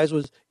of the guys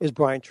is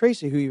Brian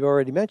Tracy, who you've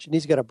already mentioned.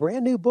 He's got a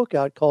brand new book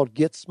out called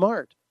Get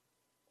Smart.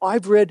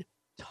 I've read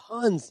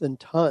tons and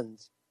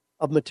tons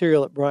of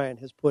material that Brian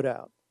has put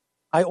out.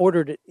 I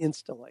ordered it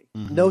instantly.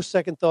 No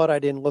second thought. I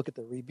didn't look at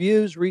the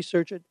reviews,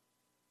 research it.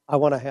 I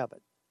want to have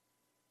it.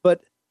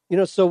 But,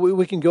 so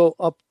we can go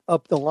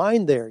up the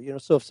line there.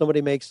 So if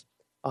somebody makes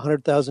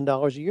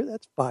 $100,000 a year,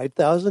 that's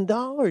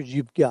 $5,000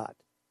 you've got.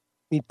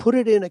 I mean, put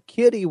it in a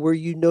kitty where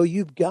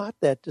you've got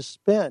that to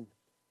spend.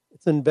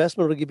 It's an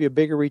investment. It'll give you a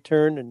bigger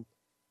return and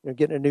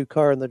getting a new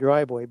car in the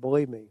driveway,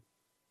 believe me.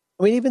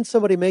 I mean, even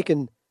somebody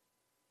making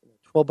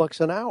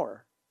 $12 an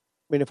hour.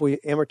 I mean, if we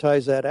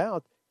amortize that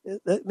out,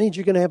 that means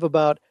you're going to have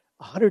about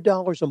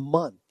 $100 a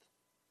month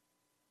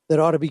that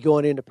ought to be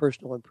going into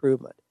personal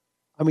improvement.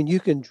 I mean,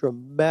 you can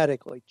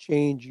dramatically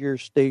change your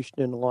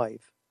station in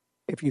life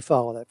if you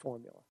follow that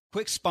formula.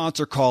 Quick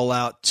sponsor call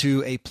out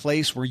to a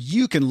place where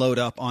you can load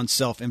up on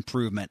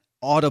self-improvement,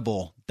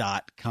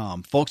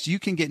 audible.com. Folks, you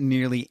can get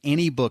nearly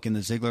any book in the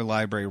Ziglar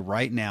library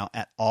right now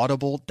at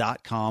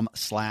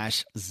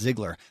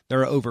audible.com/Ziglar.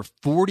 There are over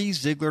 40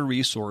 Ziglar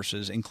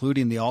resources,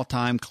 including the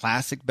all-time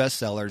classic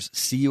bestsellers,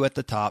 See You at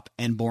the Top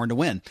and Born to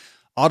Win.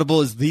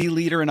 Audible is the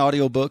leader in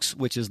audiobooks,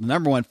 which is the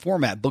number one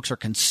format books are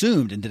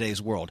consumed in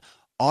today's world.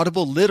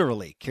 Audible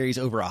literally carries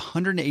over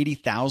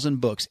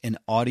 180,000 books in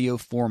audio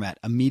format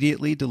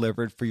immediately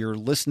delivered for your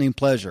listening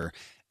pleasure.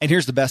 And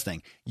here's the best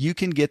thing. You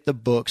can get the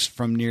books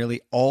from nearly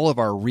all of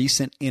our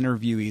recent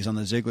interviewees on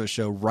The Ziglar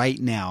Show right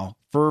now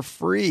for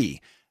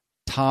free.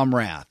 Tom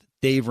Rath,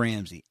 Dave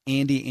Ramsey,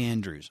 Andy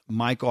Andrews,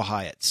 Michael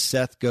Hyatt,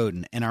 Seth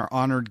Godin, and our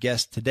honored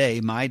guest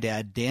today, my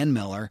dad, Dan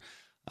Miller.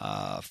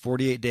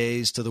 48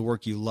 Days to the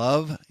Work You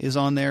Love is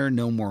on there.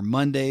 No More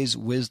Mondays,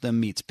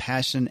 Wisdom Meets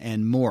Passion,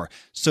 and more.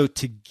 So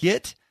to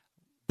get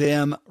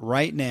them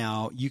right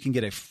now, you can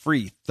get a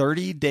free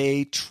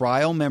 30-day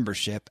trial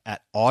membership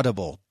at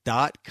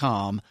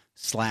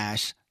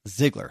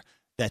audible.com/Ziglar.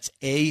 That's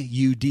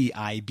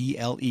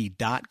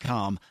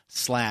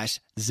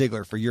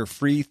audible.com/Ziglar for your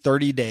free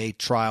 30-day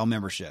trial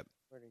membership.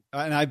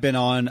 And I've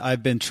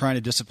been trying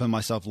to discipline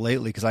myself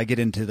lately because I get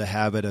into the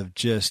habit of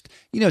just,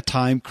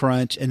 time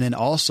crunch. And then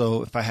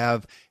also if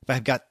I've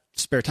got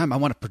spare time, I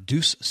want to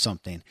produce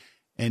something.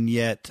 And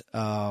yet,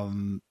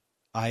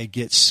 I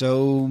get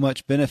so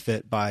much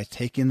benefit by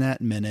taking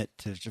that minute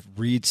to just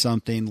read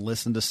something,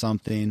 listen to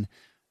something.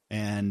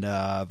 And,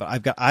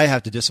 but I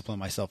have to discipline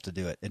myself to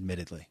do it,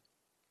 admittedly.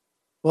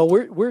 Well,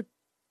 we're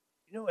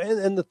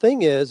and the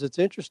thing is, it's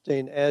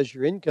interesting as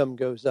your income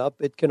goes up,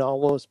 it can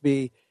almost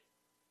be,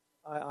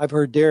 I've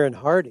heard Darren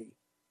Hardy,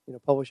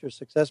 publisher of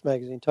Success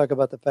Magazine, talk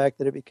about the fact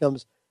that it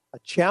becomes a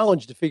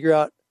challenge to figure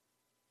out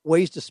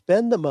ways to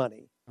spend the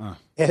money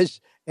as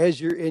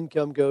your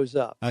income goes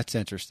up. That's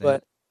interesting.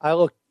 But I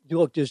looked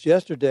just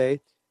yesterday. I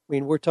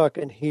mean, we're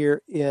talking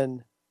here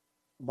in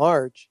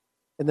March.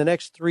 In the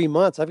next 3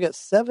 months, I've got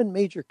 7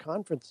 major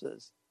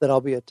conferences that I'll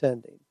be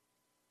attending.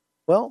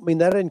 Well, I mean,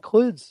 that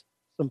includes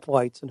some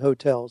flights and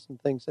hotels and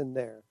things in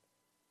there.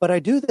 But I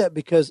do that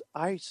because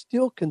I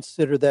still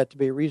consider that to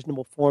be a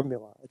reasonable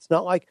formula. It's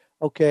not like,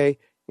 okay,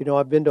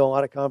 I've been to a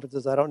lot of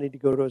conferences. I don't need to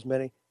go to as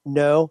many.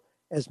 No,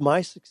 as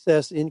my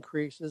success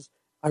increases,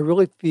 I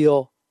really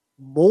feel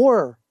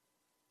more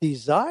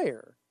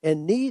desire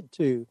and need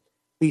to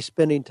be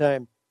spending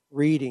time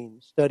reading,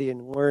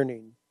 studying,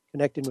 learning,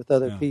 connecting with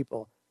other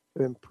people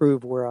to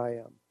improve where I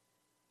am.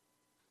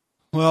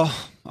 Well,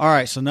 all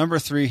right. So number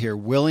 3 here,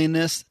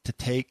 willingness to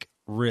take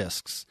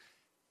risks.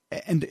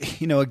 And,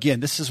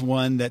 again, this is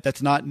one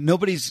that's not,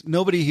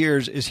 nobody here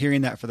is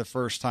hearing that for the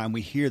first time.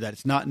 We hear that.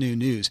 It's not new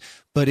news,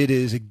 but it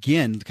is,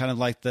 again, kind of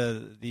like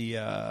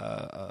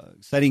the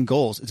setting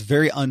goals. It's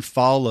very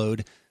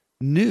unfollowed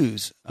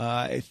news.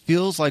 It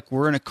feels like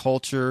we're in a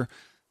culture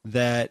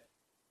that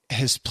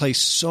has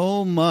placed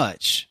so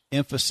much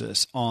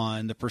emphasis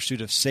on the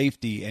pursuit of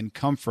safety and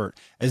comfort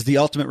as the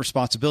ultimate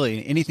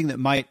responsibility. Anything that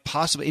might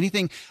possibly,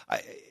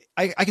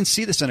 I can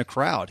see this in a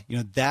crowd.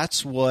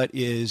 That's what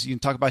is. You can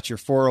talk about your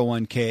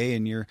 401k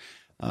and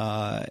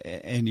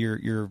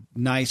your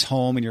nice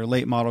home and your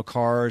late model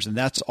cars, and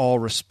that's all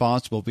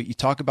responsible. But you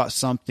talk about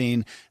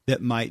something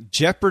that might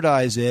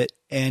jeopardize it,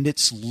 and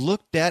it's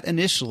looked at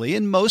initially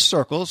in most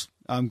circles.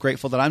 I'm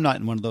grateful that I'm not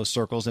in one of those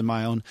circles in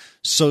my own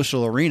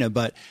social arena,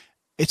 but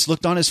it's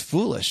looked on as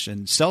foolish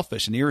and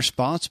selfish and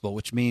irresponsible,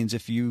 which means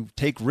if you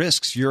take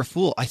risks, you're a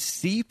fool. I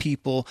see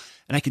people,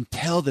 and I can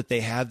tell that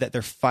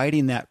they're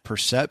fighting that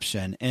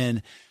perception.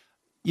 And,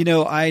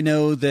 I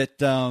know that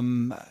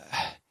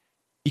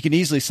you can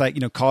easily cite,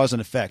 cause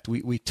and effect.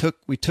 We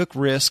took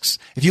risks.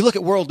 If you look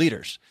at world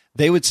leaders,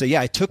 they would say,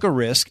 yeah, I took a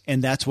risk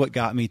and that's what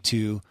got me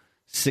to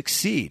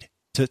succeed,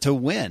 to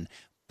win.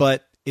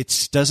 But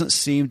it doesn't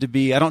seem to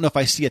be, I don't know if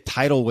I see a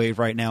tidal wave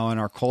right now in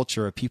our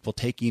culture of people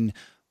taking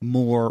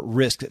more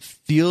risk. It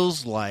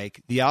feels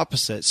like the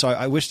opposite. So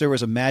I wish there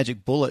was a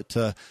magic bullet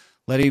to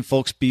letting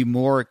folks be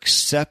more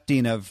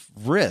accepting of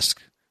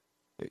risk.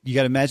 You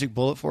got a magic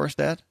bullet for us,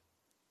 Dad?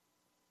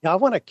 Yeah, I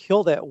want to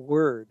kill that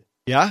word.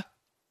 Yeah?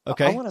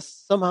 Okay. I want to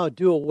somehow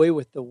do away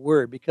with the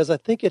word because I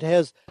think it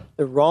has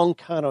the wrong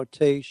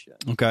connotation.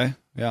 Okay.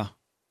 Yeah.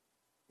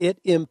 It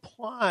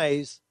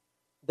implies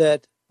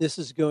that this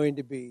is going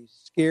to be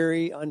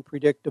scary,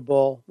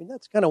 unpredictable. I mean,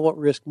 that's kind of what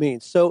risk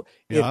means. So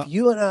if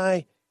you and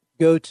I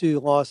go to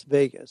Las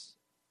Vegas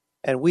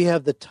and we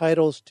have the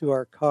titles to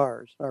our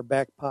cars in our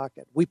back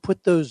pocket, we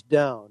put those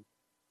down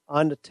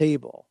on the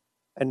table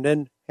and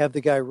then have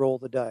the guy roll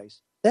the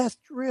dice. That's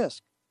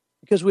risk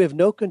because we have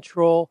no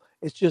control.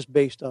 It's just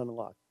based on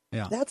luck.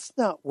 Yeah. That's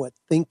not what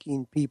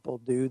thinking people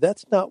do.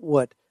 That's not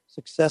what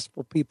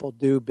successful people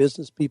do,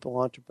 business people,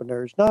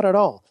 entrepreneurs, not at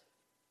all.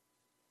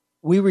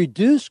 We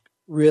reduce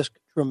risk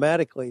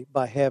dramatically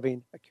by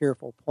having a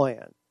careful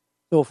plan.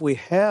 So if we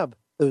have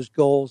those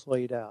goals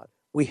laid out,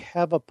 we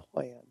have a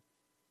plan,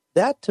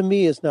 that to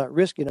me is not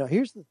risky. Now,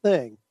 here's the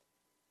thing.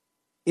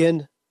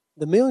 In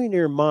The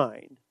Millionaire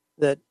Mind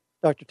that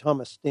Dr.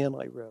 Thomas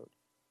Stanley wrote,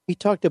 he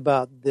talked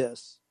about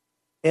this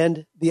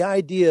and the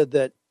idea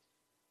that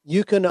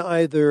you can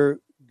either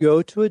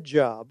go to a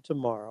job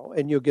tomorrow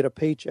and you'll get a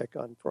paycheck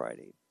on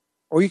Friday,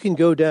 or you can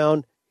go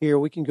down here,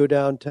 we can go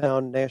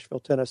downtown Nashville,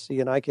 Tennessee,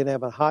 and I can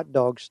have a hot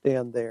dog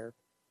stand there,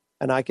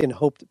 and I can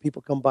hope that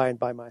people come by and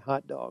buy my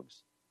hot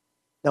dogs.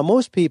 Now,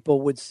 most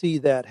people would see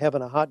that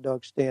having a hot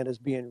dog stand as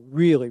being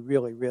really,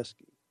 really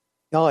risky.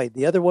 Golly,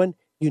 the other one,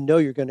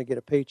 you're going to get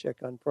a paycheck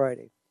on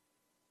Friday.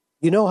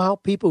 You know how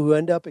people who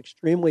end up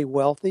extremely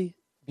wealthy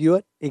view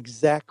it?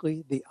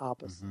 Exactly the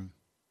opposite. Mm-hmm.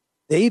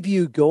 They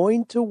view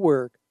going to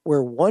work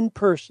where one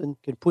person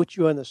can put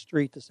you on the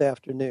street this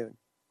afternoon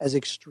as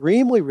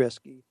extremely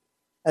risky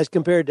as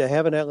compared to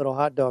having that little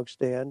hot dog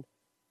stand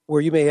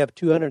where you may have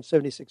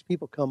 276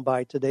 people come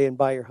by today and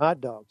buy your hot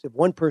dogs. If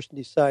one person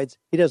decides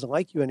he doesn't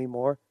like you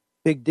anymore,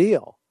 big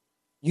deal.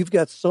 You've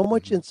got so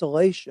much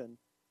insulation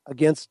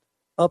against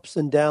ups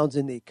and downs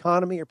in the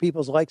economy or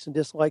people's likes and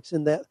dislikes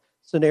in that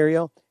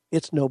scenario.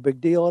 It's no big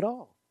deal at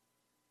all.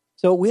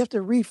 So we have to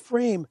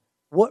reframe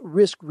what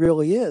risk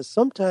really is.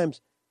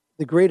 Sometimes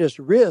the greatest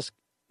risk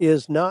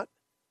is not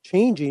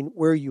changing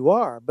where you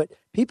are, but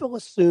people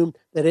assume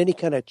that any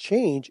kind of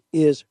change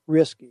is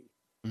risky.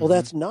 Well,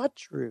 that's not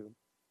true.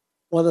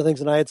 One of the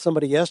things, and I had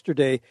somebody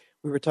yesterday,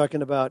 we were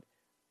talking about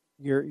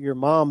your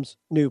mom's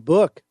new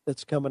book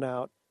that's coming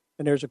out,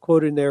 and there's a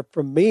quote in there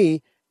from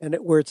me, and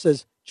where it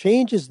says,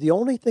 change is the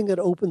only thing that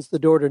opens the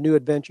door to new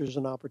adventures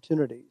and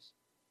opportunities.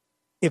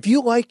 If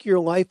you like your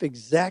life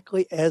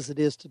exactly as it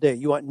is today,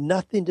 you want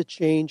nothing to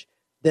change,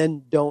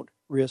 then don't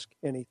risk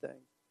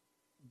anything.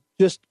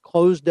 Just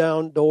close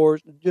down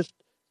doors, just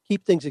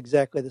keep things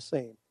exactly the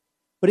same.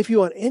 But if you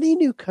want any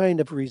new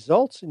kind of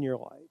results in your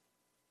life,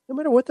 no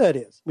matter what that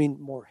is, I mean,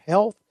 more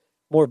health,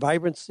 more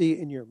vibrancy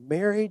in your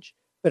marriage,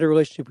 better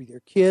relationship with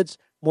your kids,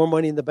 more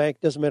money in the bank,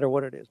 doesn't matter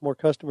what it is, more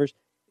customers.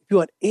 If you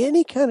want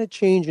any kind of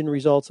change in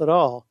results at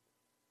all,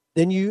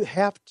 then you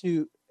have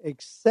to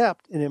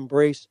accept and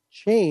embrace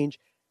change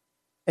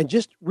and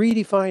just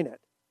redefine it.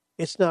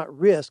 It's not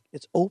risk.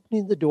 It's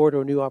opening the door to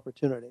a new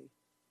opportunity.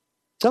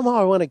 Somehow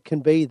I want to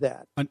convey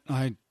that.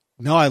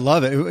 I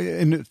love it.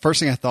 And the first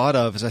thing I thought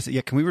of is I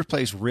said, can we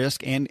replace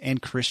risk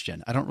and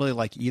Christian? I don't really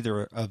like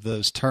either of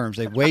those terms.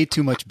 They weigh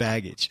too much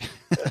baggage.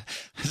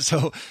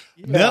 So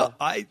no,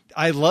 I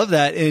love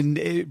that. And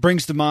it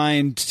brings to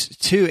mind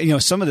too,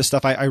 some of the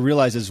stuff I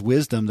realize is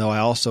wisdom, though I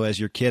also, as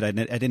your kid, I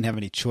didn't have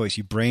any choice.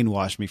 You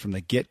brainwashed me from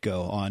the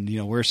get-go on,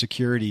 where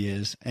security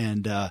is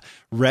and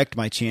wrecked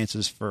my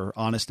chances for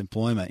honest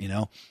employment,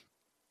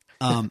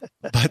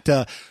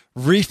 But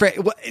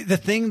reframe the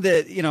thing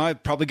that I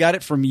probably got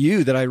it from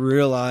you that I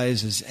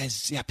realize is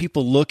as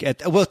people look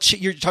at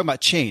you're talking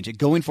about change,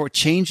 going for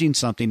changing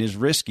something is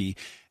risky,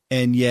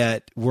 and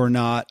yet we're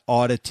not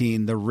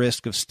auditing the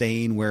risk of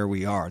staying where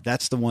we are.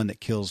 That's the one that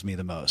kills me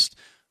the most.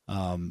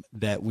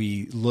 That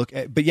we look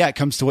at, but it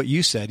comes to what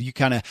you said. You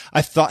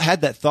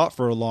had that thought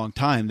for a long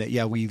time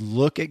that we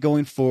look at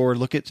going forward,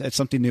 look at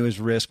something new as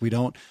risk. We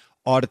don't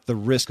audit the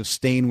risk of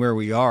staying where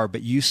we are,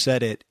 but you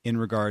said it in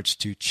regards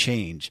to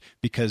change,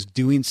 because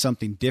doing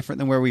something different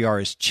than where we are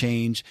is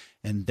change,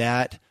 and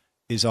that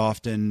is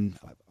often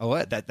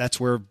that's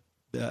where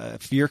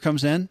fear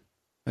comes in.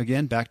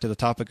 Again, back to the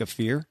topic of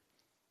fear.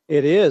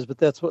 It is, but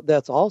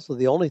that's also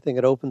the only thing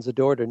that opens the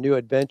door to new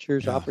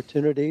adventures,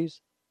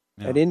 opportunities,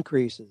 and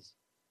increases.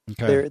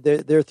 Okay.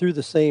 They're through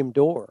the same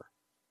door.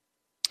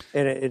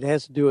 And it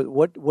has to do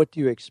with what do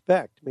you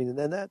expect? I mean, and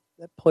then that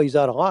plays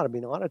out a lot. I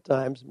mean, a lot of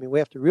times, we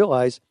have to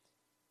realize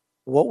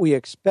what we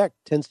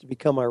expect tends to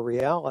become our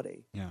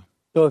reality. Yeah.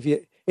 So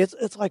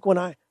it's like when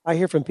I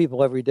hear from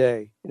people every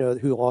day,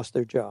 who lost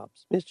their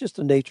jobs. It's just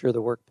the nature of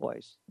the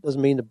workplace. It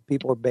doesn't mean that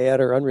people are bad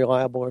or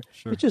unreliable.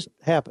 Sure. It just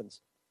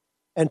happens.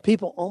 And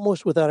people,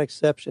 almost without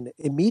exception,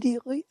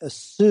 immediately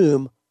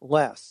assume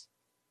less.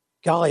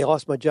 Golly, I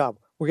lost my job.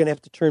 We're going to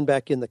have to turn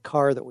back in the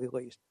car that we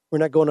leased. We're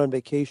not going on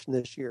vacation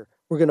this year.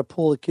 We're going to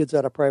pull the kids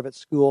out of private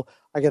school.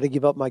 I got to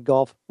give up my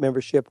golf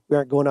membership. We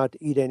aren't going out to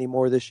eat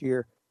anymore this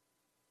year.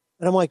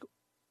 And I'm like,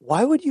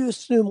 why would you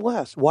assume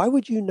less? Why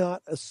would you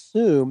not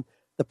assume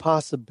the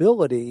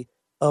possibility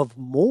of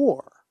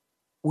more?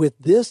 With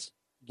this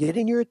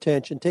getting your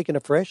attention, taking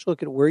a fresh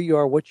look at where you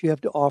are, what you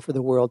have to offer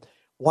the world,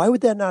 why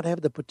would that not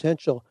have the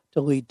potential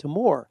to lead to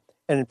more?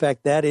 And in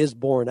fact, that is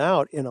borne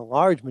out in a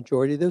large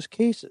majority of those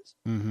cases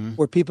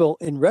where people,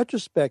 in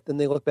retrospect, then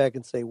they look back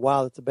and say,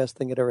 wow, that's the best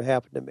thing that ever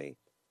happened to me.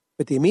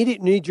 But the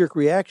immediate knee-jerk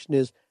reaction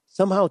is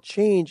somehow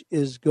change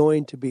is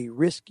going to be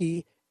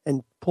risky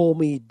and pull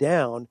me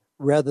down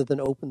rather than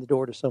open the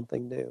door to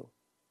something new.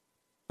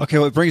 Okay,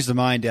 what brings to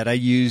mind, Dad, I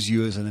use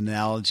you as an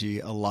analogy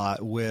a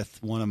lot with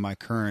one of my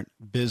current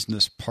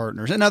business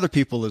partners and other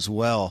people as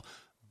well.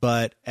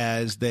 But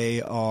I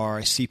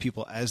see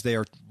people as they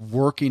are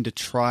working to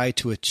try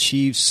to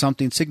achieve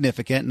something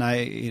significant,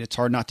 and it's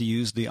hard not to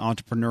use the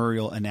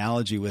entrepreneurial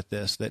analogy with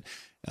this, that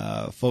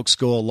folks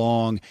go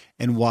along,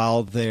 and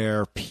while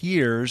their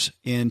peers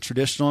in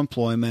traditional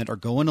employment are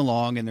going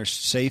along and they're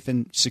safe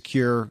and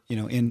secure,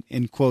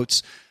 in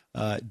quotes,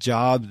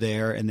 job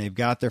there, and they've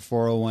got their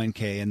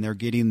 401k and they're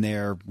getting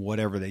their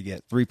whatever they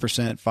get,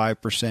 3%,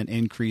 5%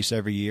 increase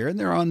every year, and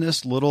they're on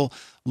this little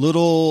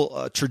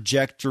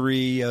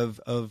trajectory of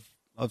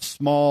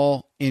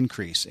small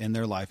increase in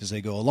their life as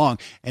they go along.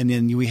 And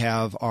then we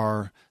have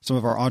some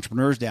of our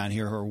entrepreneurs down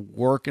here who are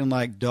working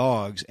like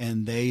dogs,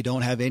 and they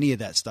don't have any of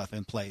that stuff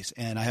in place.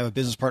 And I have a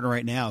business partner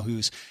right now who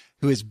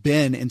has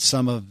been in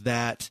some of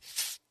that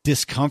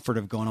discomfort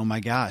of going, oh my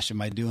gosh,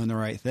 am I doing the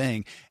right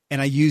thing?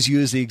 And I use you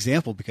as the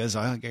example because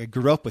I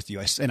grew up with you,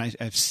 and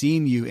I've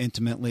seen you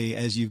intimately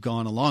as you've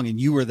gone along,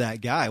 and you were that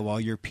guy while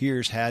your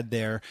peers had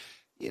their,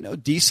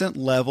 decent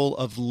level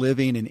of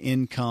living and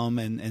income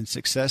and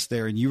success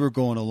there, and you were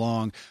going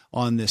along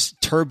on this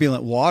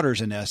turbulent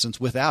waters in essence.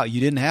 You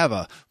didn't have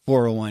a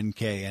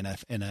 401k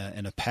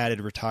and a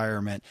padded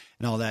retirement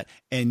and all that,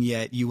 and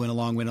yet you went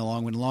along,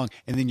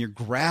 and then your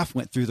graph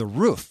went through the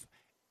roof.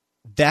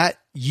 That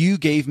you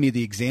gave me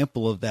the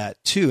example of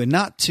that too, and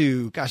not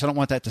to, gosh, I don't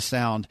want that to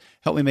sound,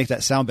 help me make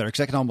that sound better. Cause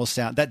that can almost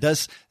sound, that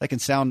can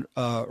sound,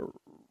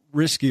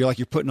 risky. Like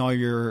you're putting all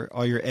your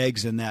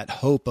eggs in that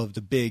hope of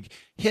the big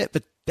hit,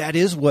 but that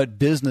is what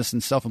business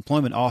and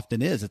self-employment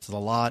often is. It's a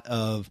lot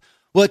of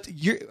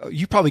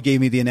you probably gave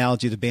me the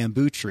analogy of the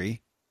bamboo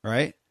tree,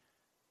 right?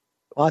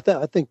 Well,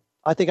 I think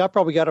I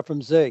probably got it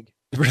from Zig.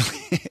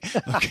 Really?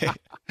 Okay.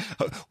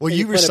 Well,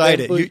 you recite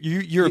it.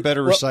 You're a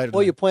better reciter.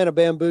 Well, you plant a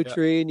bamboo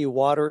tree and you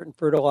water it and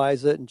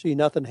fertilize it, and gee,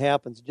 nothing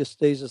happens. It just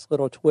stays this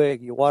little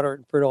twig. You water it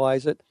and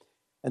fertilize it,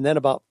 and then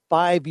about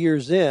 5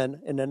 years in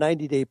a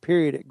 90-day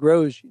period, it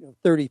grows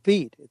 30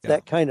 feet. It's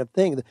that kind of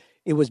thing.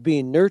 It was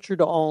being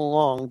nurtured all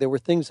along. There were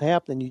things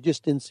happening. You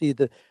just didn't see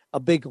a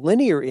big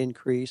linear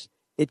increase.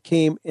 It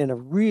came in a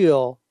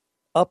real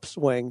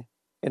upswing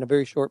in a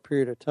very short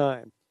period of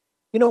time.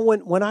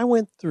 When I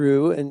went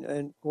through, and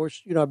of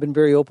course, I've been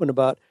very open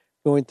about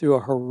going through a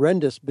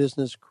horrendous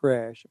business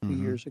crash a few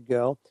years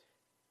ago.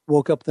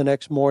 Woke up the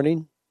next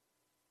morning.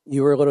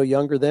 You were a little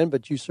younger then,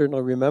 but you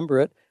certainly remember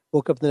it.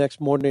 Woke up the next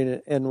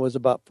morning and was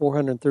about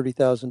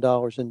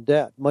 $430,000 in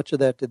debt, much of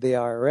that to the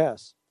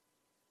IRS.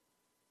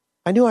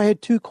 I knew I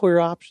had two clear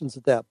options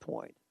at that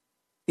point.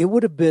 It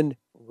would have been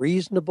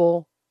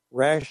reasonable,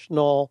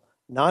 rational,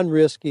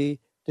 non-risky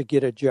to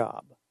get a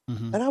job.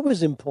 And I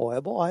was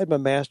employable. I had my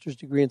master's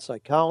degree in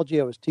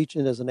psychology. I was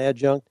teaching as an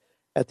adjunct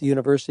at the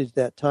university at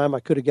that time. I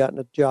could have gotten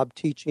a job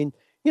teaching,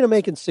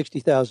 making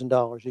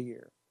 $60,000 a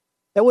year.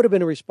 That would have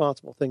been a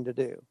responsible thing to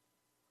do.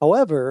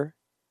 However,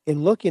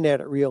 in looking at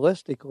it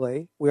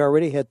realistically, we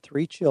already had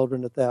 3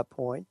 children at that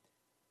point,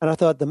 and I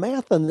thought the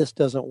math on this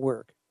doesn't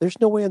work. There's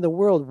no way in the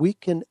world we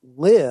can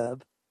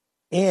live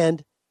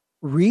and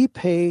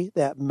repay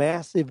that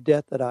massive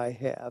debt that I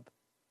have.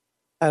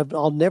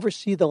 I'll never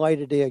see the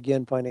light of day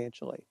again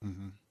financially.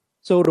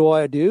 So what do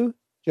I do?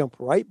 Jump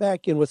right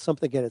back in with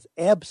something that has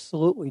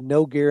absolutely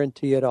no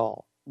guarantee at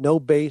all. No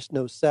base,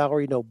 no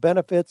salary, no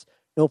benefits,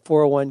 no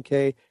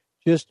 401k,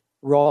 just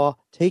raw,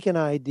 take an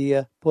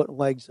idea, put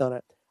legs on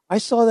it. I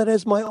saw that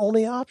as my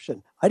only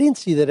option. I didn't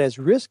see that as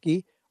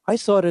risky. I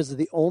saw it as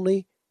the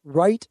only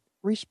right,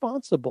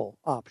 responsible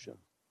option.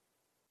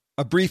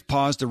 A brief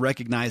pause to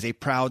recognize a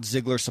proud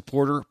Ziglar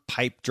supporter,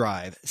 Pipe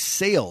Drive.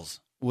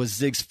 Sales was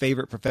Zig's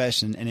favorite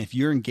profession, and if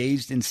you're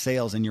engaged in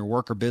sales in your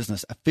work or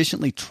business,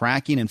 efficiently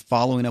tracking and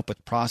following up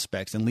with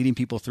prospects and leading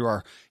people through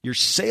your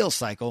sales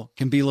cycle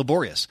can be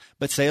laborious.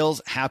 But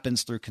sales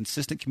happens through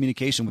consistent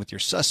communication with your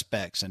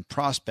suspects and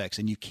prospects,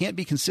 and you can't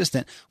be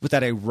consistent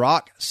without a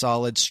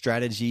rock-solid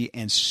strategy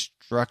and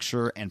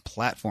structure and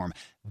platform.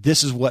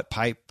 This is what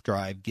Pipe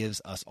Drive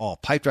gives us all.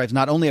 Pipe Drive is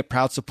not only a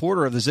proud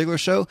supporter of the Ziglar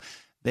Show,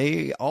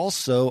 They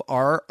also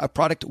are a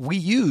product we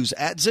use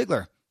at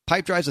Ziglar.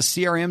 Pipedrive is a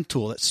CRM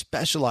tool that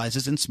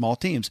specializes in small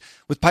teams.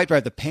 With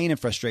Pipedrive, the pain and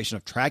frustration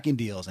of tracking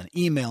deals and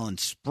email and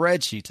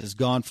spreadsheets is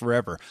gone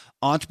forever.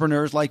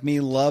 Entrepreneurs like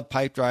me love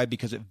Pipedrive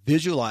because it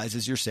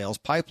visualizes your sales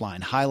pipeline,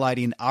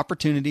 highlighting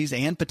opportunities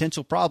and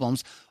potential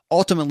problems,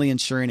 ultimately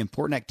ensuring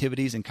important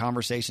activities and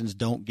conversations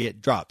don't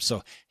get dropped.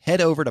 So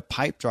head over to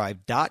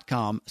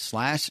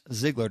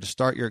pipedrive.com/Ziglar to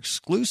start your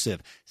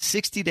exclusive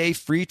 60-day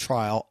free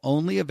trial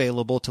only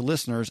available to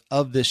listeners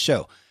of this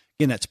show.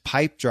 Again, that's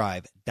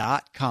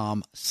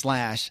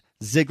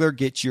pipedrive.com/Ziglar.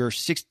 Get your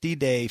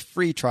 60-day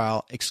free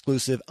trial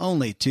exclusive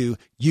only to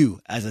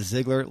you as a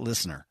Ziglar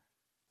listener.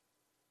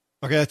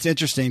 Okay, that's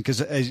interesting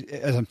because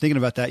as I'm thinking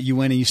about that, you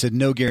went and you said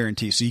no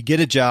guarantee. So you get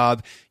a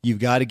job, you've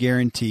got a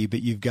guarantee,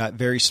 but you've got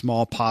very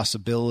small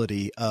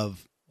possibility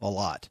of a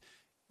lot.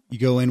 You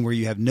go in where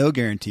you have no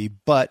guarantee,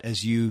 but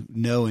as you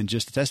know and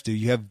just attest to,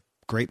 you have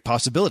great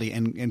possibility.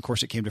 And of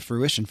course, it came to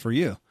fruition for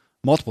you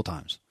multiple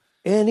times.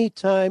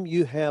 Anytime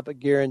you have a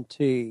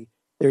guarantee,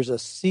 there's a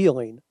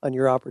ceiling on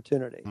your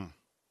opportunity.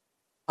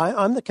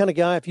 I'm the kind of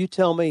guy, if you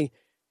tell me,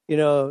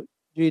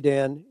 gee,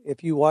 Dan,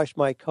 if you wash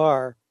my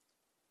car,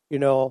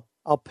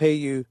 I'll pay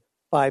you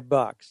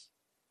 $5,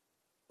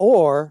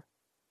 or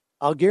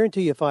I'll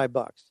guarantee you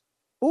 $5.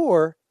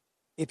 Or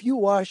if you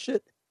wash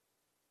it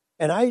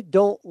and I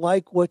don't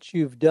like what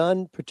you've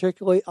done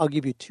particularly, I'll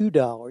give you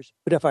 $2.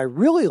 But if I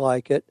really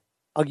like it,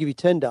 I'll give you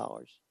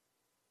 $10.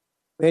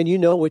 Man, you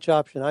know which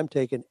option I'm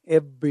taking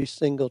every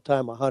single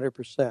time,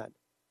 100%.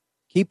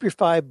 Keep your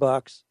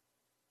 $5.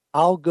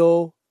 I'll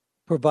go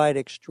provide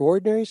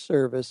extraordinary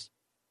service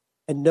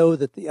and know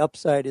that the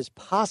upside is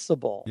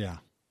possible. Yeah.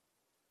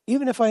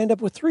 Even if I end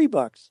up with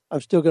 $3,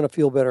 I'm still going to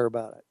feel better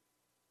about it.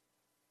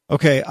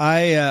 Okay.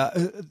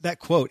 That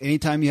quote,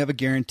 anytime you have a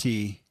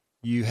guarantee,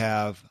 you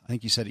have, I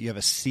think you said it, you have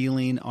a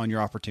ceiling on your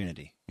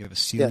opportunity. You have a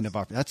ceiling of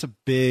opportunity. That's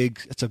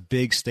a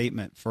big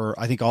statement for,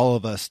 I think, all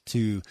of us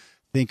to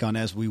think on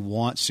as we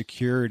want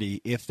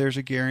security. If there's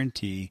a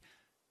guarantee,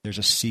 there's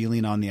a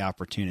ceiling on the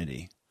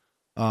opportunity.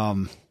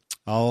 That's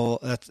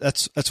what I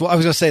was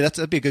going to say.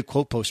 That'd be a good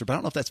quote poster, but I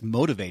don't know if that's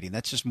motivating.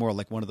 That's just more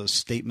like one of those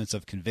statements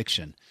of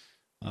conviction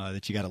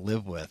that you got to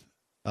live with.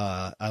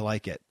 I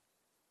like it.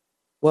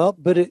 Well,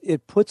 but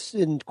it puts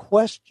in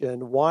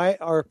question, why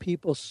are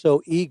people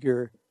so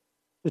eager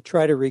to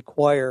try to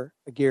require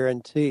a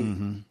guarantee?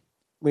 Mm-hmm.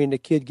 I mean, the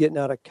kid getting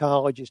out of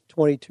college is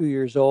 22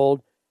 years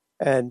old,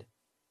 and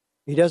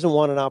he doesn't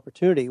want an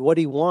opportunity. What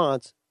he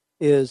wants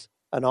is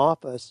an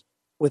office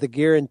with a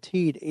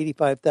guaranteed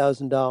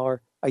 $85,000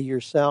 a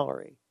year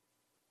salary.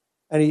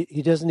 And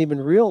he doesn't even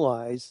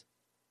realize,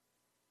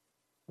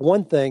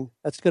 one thing,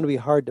 that's going to be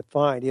hard to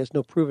find. He has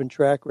no proven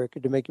track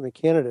record to make him a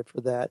candidate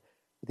for that.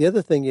 The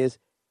other thing is,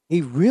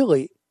 he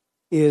really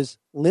is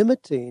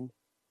limiting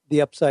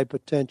the upside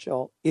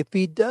potential if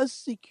he does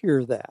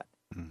secure that.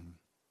 Mm-hmm.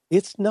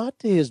 It's not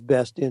to his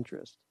best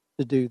interest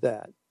to do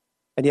that.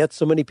 And yet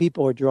so many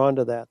people are drawn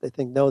to that. They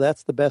think, no,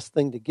 that's the best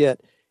thing to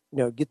get.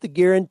 Get the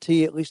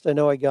guarantee. At least I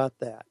know I got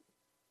that.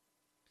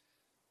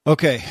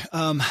 Okay.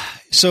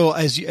 So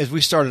as we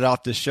started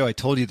off this show, I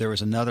told you there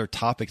was another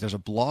topic. There's a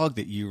blog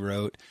that you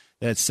wrote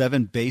that had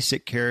 7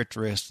 basic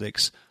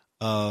characteristics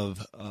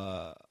of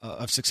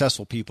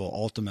successful people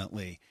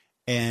ultimately.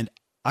 And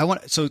we're going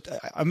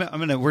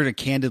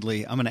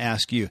to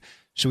ask you,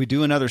 should we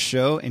do another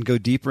show and go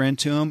deeper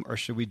into them, or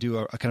should we do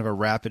a kind of a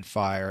rapid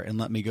fire and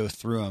let me go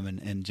through them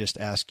and just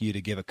ask you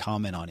to give a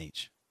comment on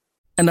each?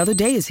 Another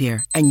day is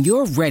here and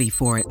you're ready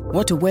for it.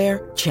 What to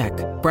wear? Check.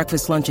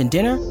 Breakfast, lunch, and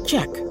dinner?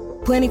 Check.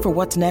 Planning for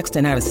what's next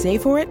and how to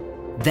save for it?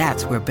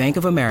 That's where Bank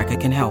of America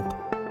can help.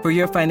 For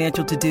your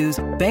financial to-dos,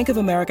 Bank of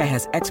America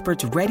has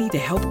experts ready to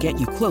help get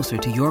you closer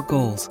to your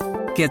goals.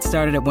 Get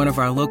started at one of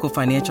our local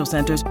financial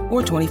centers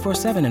or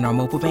 24/7 in our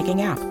mobile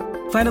banking app.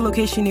 Find a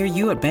location near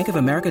you at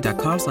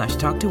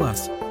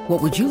bankofamerica.com/talktous.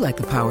 What would you like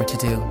the power to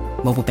do?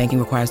 Mobile banking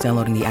requires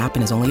downloading the app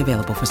and is only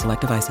available for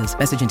select devices.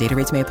 Message and data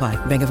rates may apply.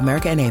 Bank of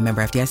America N.A.,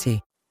 member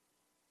FDIC.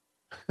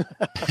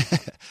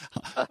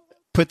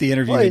 Put the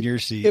interview in your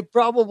seat. It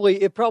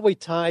probably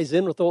ties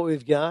in with what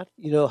we've got.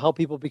 How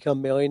people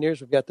become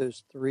millionaires. We've got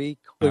those 3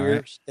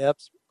 clear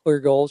steps, clear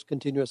goals,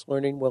 continuous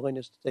learning,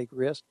 willingness to take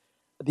risks.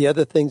 The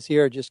other things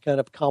here are just kind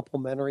of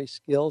complementary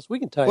skills. We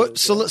can tie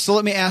those in. So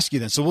let me ask you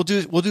then. So we'll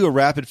do a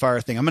rapid fire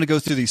thing. I'm going to go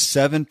through these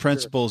 7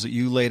 principles that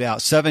you laid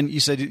out. 7, you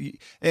said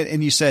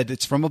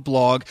it's from a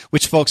blog,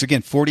 which folks,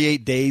 again,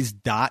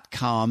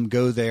 48days.com.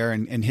 Go there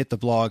and hit the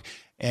blog.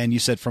 And you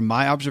said, from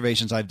my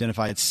observations, I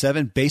identified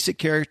 7 basic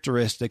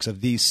characteristics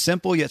of these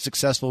simple yet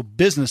successful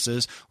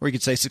businesses, or you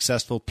could say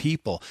successful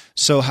people.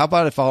 So how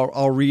about if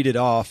I'll read it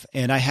off?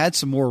 And I had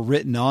some more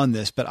written on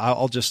this, but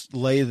I'll just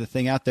lay the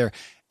thing out there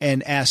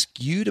and ask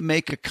you to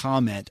make a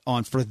comment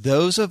on, for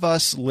those of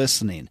us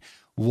listening,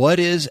 what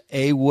is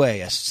a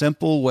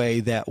simple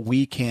way that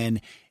we can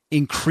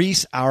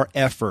increase our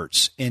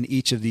efforts in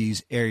each of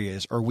these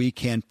areas, or we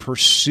can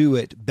pursue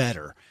it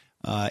better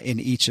in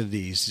each of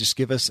these? Just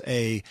give us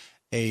an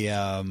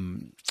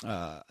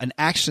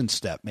action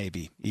step,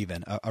 maybe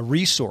even a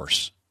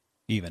resource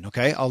Even.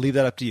 Okay. I'll leave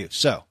that up to you.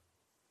 So,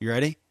 you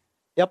ready?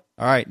 Yep.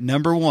 All right.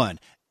 Number 1,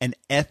 an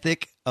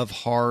ethic of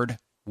hard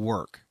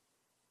work.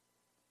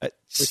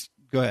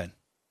 Go ahead.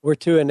 We're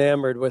too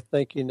enamored with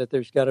thinking that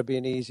there's got to be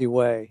an easy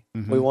way.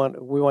 Mm-hmm.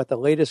 We want the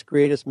latest,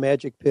 greatest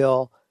magic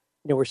pill.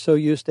 We're so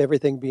used to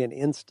everything being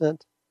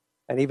instant,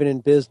 and even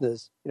in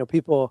business,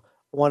 people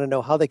want to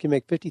know how they can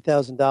make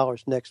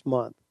 $50,000 next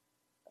month.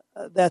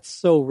 That's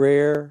so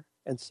rare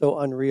and so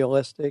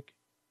unrealistic.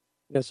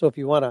 So if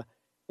you want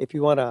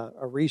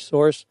a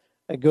resource,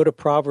 go to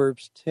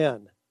Proverbs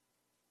 10,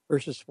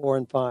 verses 4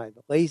 and 5.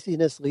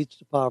 Laziness leads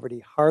to poverty.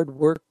 Hard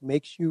work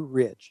makes you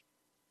rich.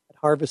 At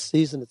harvest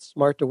season, it's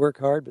smart to work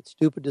hard, but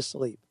stupid to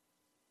sleep.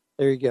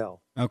 There you go.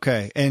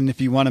 Okay. And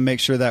if you want to make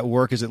sure that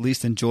work is at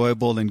least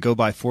enjoyable, then go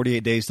by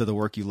 48 days to the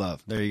work you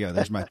love. There you go.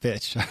 There's my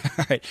pitch.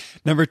 All right.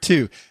 Number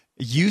 2,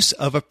 use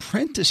of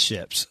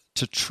apprenticeships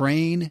to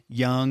train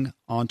young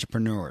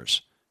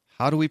entrepreneurs.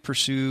 How do we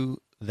pursue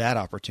that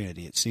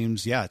opportunity? It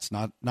seems, it's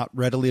not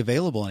readily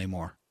available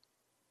anymore.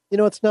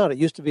 It's not. It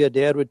used to be a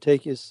dad would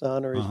take his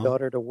son or his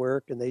daughter to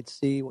work, and they'd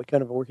see what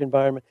kind of a work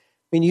environment.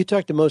 I mean, you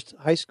talk to most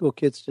high school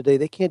kids today,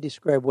 they can't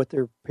describe what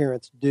their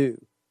parents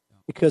do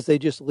because they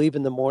just leave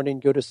in the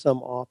morning, go to some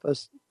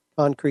office,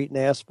 concrete and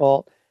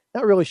asphalt,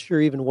 not really sure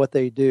even what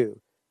they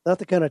do. Not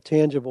the kind of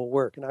tangible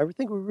work. And I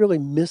think we really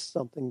missed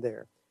something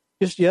there.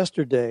 Just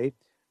yesterday,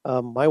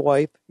 my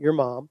wife, your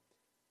mom,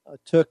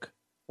 took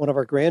one of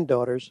our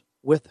granddaughters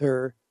with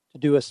her to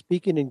do a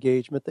speaking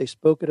engagement. They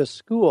spoke at a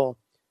school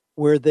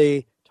where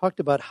they talked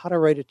about how to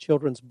write a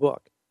children's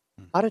book,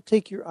 how to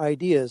take your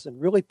ideas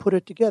and really put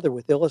it together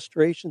with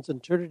illustrations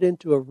and turn it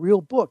into a real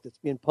book that's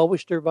being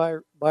published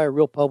by a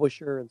real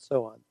publisher and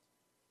so on.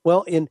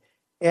 Well, in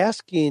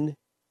asking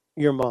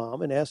your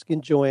mom and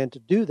asking Joanne to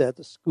do that,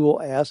 the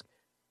school asked,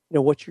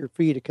 what's your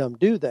fee to come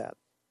do that?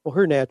 Well,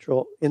 her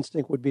natural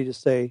instinct would be to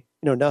say,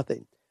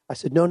 nothing. I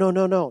said, no,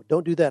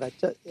 don't do that. I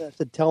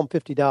said, tell them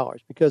 $50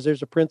 because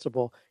there's a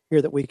principle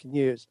here that we can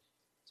use.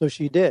 So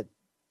she did.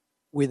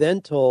 We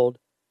then told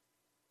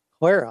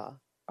Clara,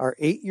 our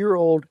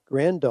 8-year-old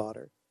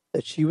granddaughter,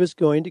 that she was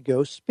going to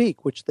go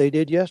speak, which they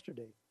did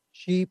yesterday.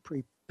 She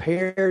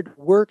prepared,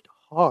 worked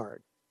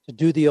hard to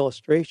do the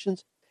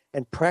illustrations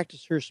and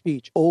practice her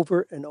speech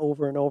over and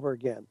over and over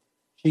again.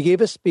 She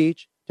gave a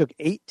speech, took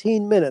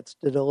 18 minutes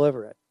to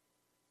deliver it.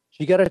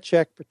 She got a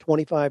check for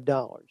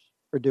 $25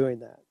 for doing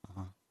that.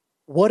 Uh-huh.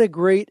 What a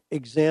great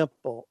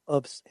example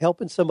of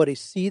helping somebody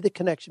see the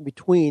connection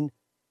between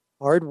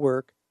hard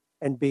work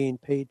and being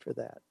paid for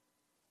that.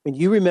 I mean,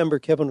 you remember,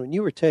 Kevin, when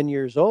you were 10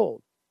 years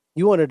old,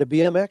 you wanted a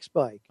BMX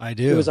bike. I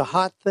do. It was a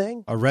hot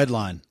thing. A red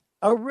line.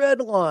 A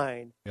red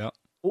line. Yep.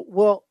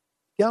 Well,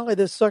 golly,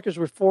 this suckers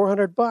were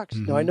 $400.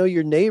 Mm-hmm. Now, I know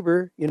your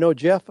neighbor,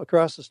 Jeff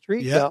across the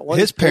street got one.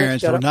 His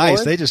parents were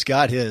nice. They just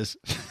got his.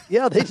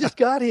 Yeah, they just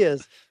got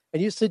his.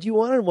 And you said you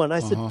wanted one.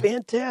 I said,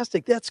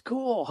 fantastic. That's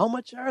cool. How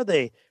much are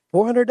they?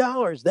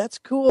 $400. That's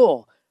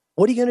cool.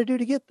 What are you going to do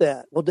to get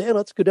that? Well, Dan,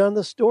 let's go down to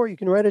the store. You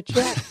can write a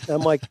check.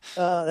 I'm like,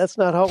 that's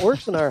not how it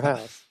works in our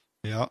house.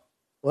 Yeah.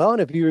 Well,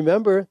 and if you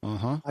remember,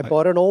 I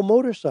bought an old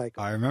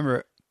motorcycle. I remember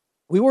it.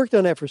 We worked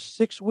on that for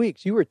 6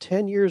 weeks. You were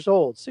 10 years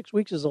old. 6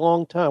 weeks is a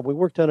long time. We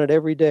worked on it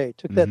every day.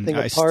 Took that thing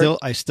apart.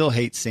 I still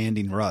hate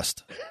sanding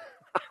rust.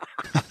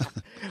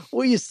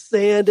 We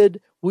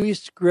sanded, we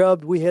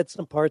scrubbed, we had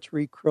some parts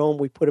re-chromed,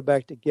 we put it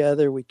back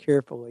together, we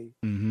carefully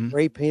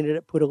spray painted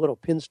it, put a little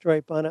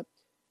pinstripe on it,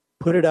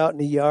 put it out in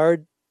the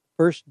yard.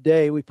 First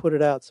day we put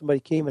it out, somebody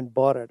came and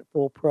bought it at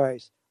full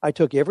price. I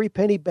took every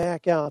penny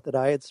back out that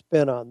I had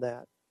spent on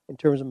that in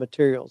terms of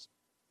materials.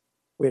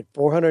 We had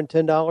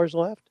 $410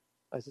 left.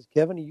 I said,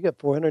 Kevin, you got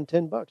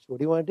 $410. What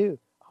do you want to do?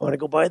 I want to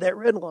go buy that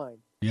red line.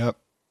 Yep.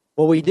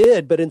 Well, we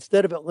did, but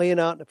instead of it laying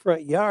out in the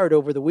front yard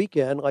over the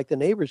weekend like the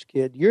neighbor's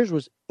kid, yours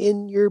was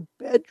in your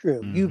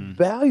bedroom. Mm-hmm. You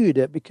valued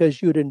it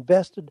because you had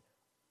invested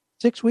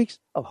 6 weeks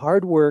of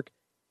hard work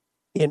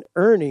in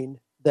earning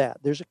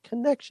that. There's a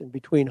connection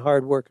between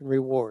hard work and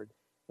reward.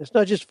 It's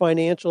not just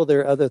financial,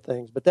 there are other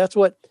things, but that's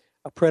what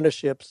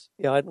apprenticeships,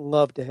 I'd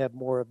love to have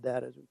more of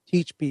that as we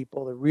teach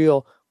people the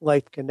real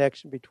life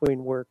connection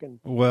between work and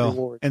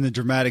reward. And the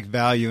dramatic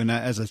value. And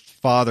as a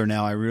father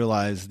now, I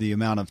realize the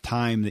amount of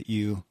time that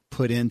you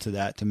put into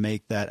that to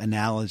make that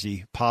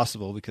analogy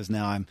possible, because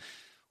now I'm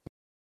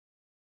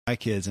my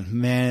kids and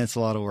man, it's a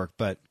lot of work,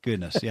 but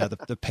goodness. Yeah.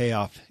 the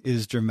payoff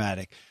is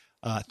dramatic.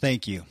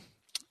 Thank you.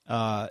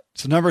 So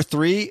number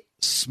 3,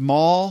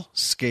 small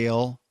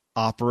scale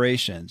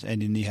operations.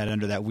 And then you had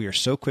under that, we are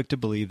so quick to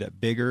believe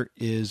that bigger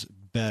is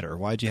better.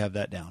 Why'd you have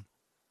that down?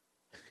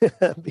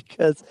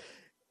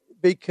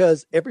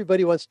 Because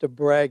everybody wants to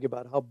brag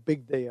about how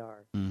big they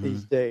are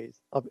these days.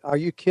 Are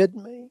you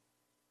kidding me?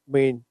 I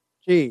mean,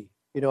 gee,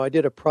 I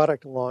did a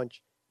product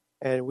launch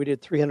and we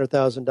did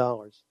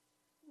 $300,000.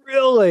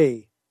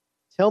 Really?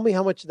 Tell me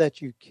how much of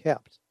that you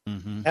kept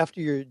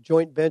after your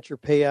joint venture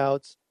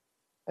payouts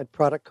and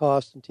product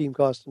costs and team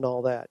costs and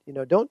all that.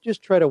 Don't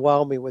just try to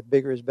wow me with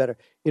bigger is better.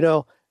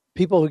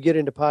 People who get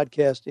into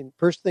podcasting,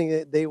 first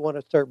thing they want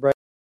to start bragging,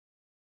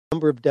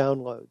 number of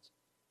downloads.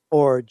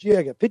 Or, gee,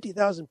 I got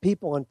 50,000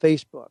 people on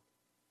Facebook.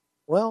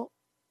 Well,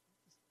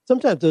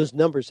 sometimes those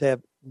numbers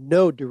have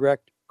no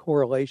direct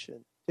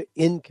correlation to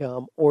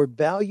income or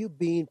value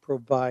being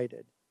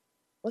provided.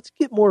 Let's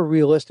get more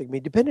realistic. I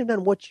mean, depending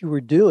on what you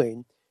were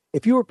doing,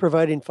 if you were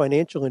providing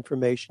financial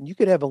information, you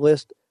could have a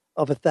list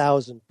of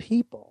 1,000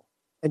 people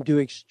and do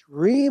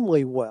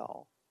extremely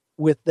well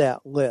with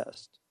that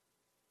list.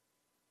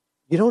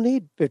 You don't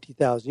need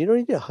 50,000. You don't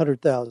need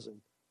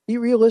 100,000. Be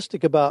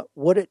realistic about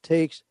what it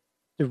takes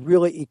to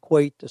really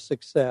equate to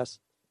success.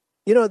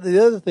 You know,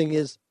 the other thing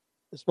is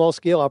the small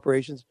scale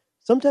operations.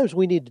 Sometimes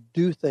we need to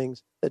do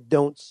things that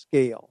don't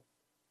scale.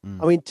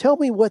 I mean, tell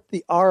me what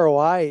the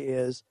ROI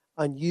is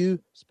on you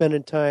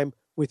spending time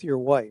with your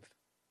wife.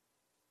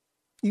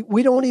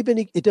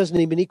 It doesn't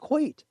even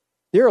equate.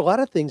 There are a lot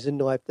of things in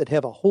life that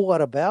have a whole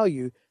lot of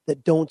value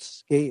that don't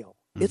scale.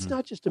 Mm-hmm. It's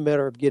not just a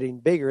matter of getting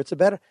bigger. It's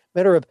a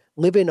matter of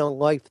living a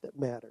life that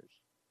matters.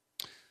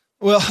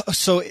 Well,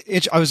 so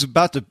I was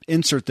about to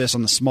insert this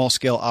on the small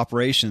scale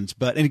operations,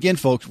 and again,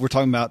 folks, we're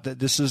talking about that.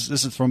 This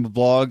is from a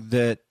blog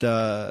that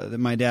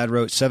my dad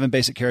wrote, 7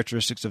 basic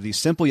characteristics of these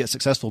simple yet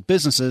successful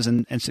businesses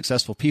and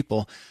successful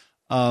people.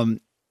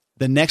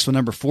 The next one,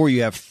 number 4,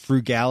 you have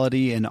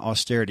frugality and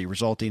austerity,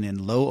 resulting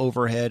in low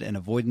overhead and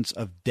avoidance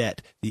of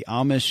debt. The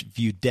Amish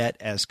view debt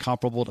as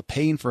comparable to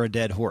paying for a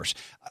dead horse.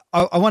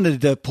 I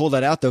wanted to pull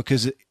that out, though,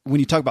 because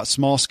when you talk about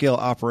small-scale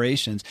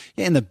operations,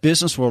 in the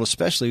business world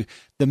especially,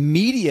 the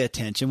media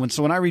attention,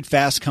 when I read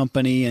Fast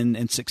Company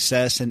and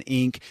Success and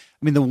Inc.,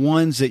 I mean, the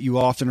ones that you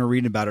often are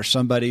reading about are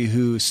somebody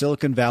who,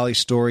 Silicon Valley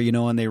story,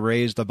 and they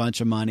raised a bunch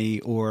of money,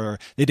 or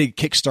they did a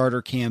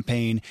Kickstarter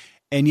campaign.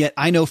 And yet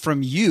I know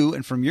from you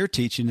and from your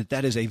teaching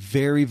that is a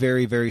very,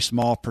 very, very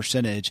small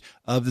percentage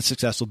of the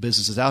successful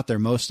businesses out there.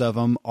 Most of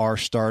them are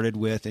started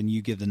with, and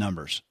you give the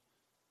numbers.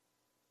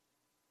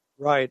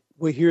 Right.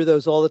 We hear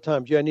those all the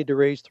time. Gee, I need to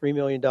raise $3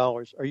 million.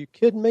 Are you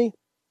kidding me?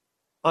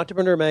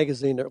 Entrepreneur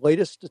Magazine, their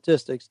latest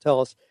statistics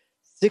tell us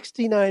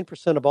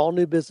 69% of all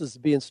new businesses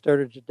being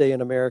started today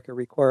in America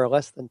require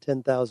less than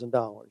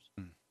 $10,000.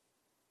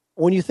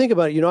 When you think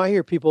about it, I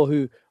hear people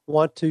who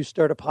want to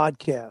start a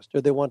podcast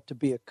or they want to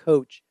be a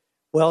coach.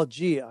 Well,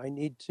 gee, I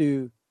need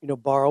to,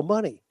 borrow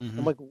money. Mm-hmm.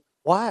 I'm like,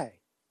 why?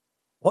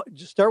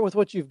 Just start with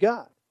what you've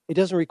got. It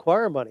doesn't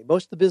require money.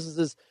 Most of the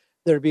businesses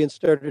that are being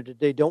started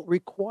today don't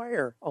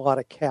require a lot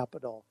of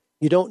capital.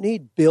 You don't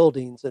need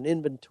buildings and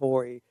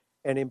inventory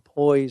and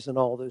employees and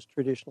all those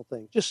traditional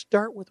things. Just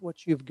start with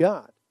what you've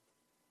got.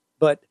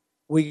 But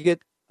we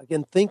get,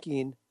 again,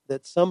 thinking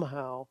that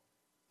somehow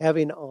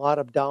having a lot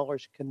of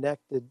dollars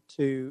connected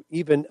to,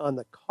 even on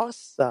the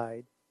cost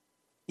side,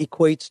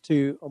 equates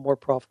to a more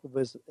profitable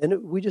business.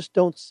 And we just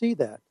don't see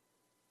that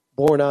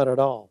borne out at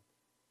all.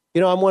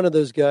 I'm one of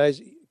those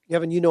guys,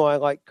 Kevin, I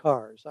like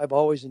cars. I've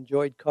always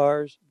enjoyed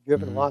cars,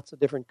 driven lots of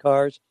different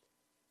cars.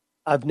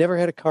 I've never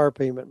had a car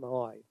payment in my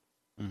life.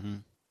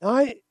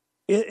 Mm-hmm.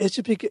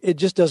 It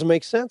just doesn't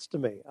make sense to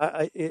me.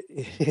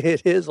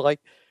 It is like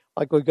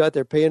we got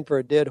there paying for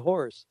a dead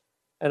horse.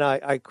 And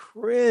I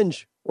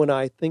cringe when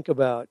I think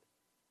about,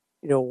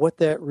 what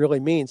that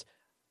really means.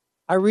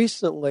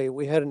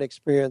 We had an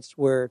experience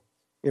where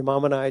your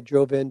mom and I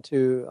drove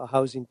into a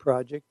housing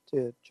project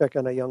to check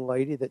on a young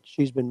lady that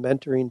she's been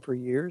mentoring for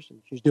years,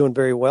 and she's doing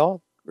very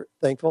well,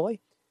 thankfully.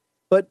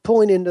 But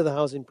pulling into the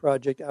housing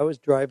project, I was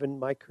driving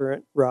my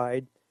current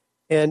ride,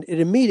 and it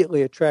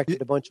immediately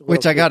attracted a bunch of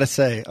which I got to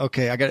say,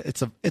 okay,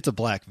 it's a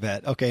black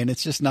vet, okay, and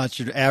it's just not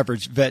your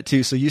average vet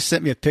too. So you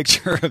sent me a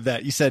picture of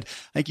that. I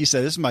think you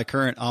said this is my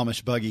current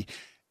Amish buggy.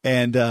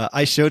 And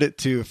I showed it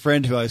to a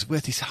friend who I was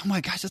with. He said, "Oh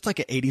my gosh, that's like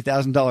an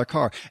 $80,000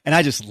 car." And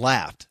I just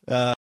laughed.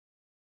 Ask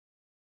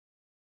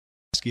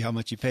you how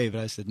much you pay,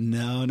 but I said,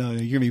 no, you're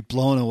going to be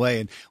blown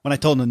away. And when I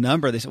told them the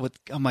number, they said, "What?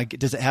 Oh my,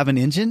 does it have an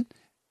engine?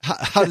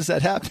 How does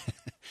that happen?"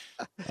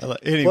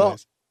 Anyways. Well,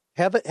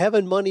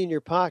 having money in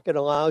your pocket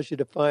allows you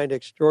to find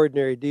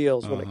extraordinary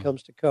deals when it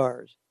comes to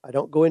cars. I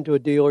don't go into a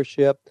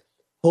dealership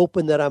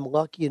hoping that I'm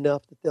lucky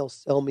enough that they'll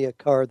sell me a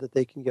car that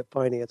they can get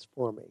financed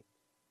for me.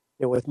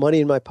 With money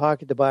in my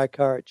pocket to buy a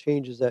car, it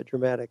changes that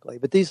dramatically.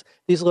 But these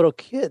little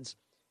kids,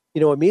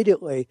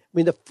 immediately,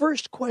 the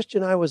first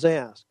question I was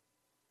asked,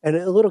 and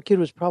a little kid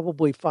was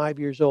probably 5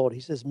 years old. He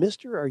says,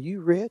 "Mister, are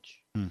you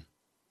rich?"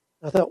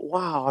 I thought,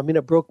 wow,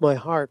 it broke my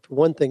heart for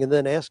one thing. And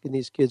then asking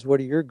these kids, what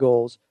are your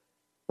goals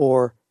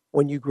for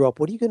when you grow up?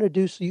 What are you going to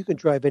do so you can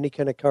drive any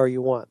kind of car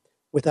you want?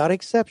 Without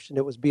exception,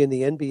 it was be in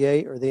the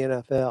NBA or the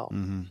NFL.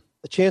 Mm-hmm.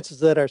 The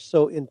chances of that are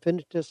so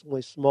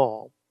infinitesimally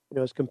small,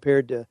 as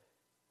compared to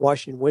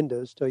washing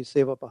windows till you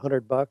save up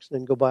 $100 and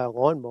then go buy a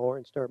lawnmower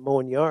and start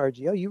mowing yards.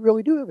 You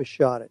really do have a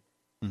shot at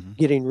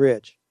getting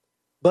rich.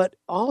 But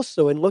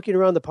also, in looking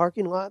around the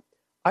parking lot,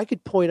 I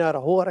could point out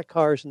a whole lot of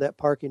cars in that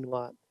parking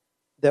lot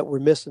that were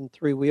missing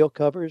 3 wheel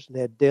covers and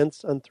had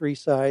dents on 3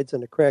 sides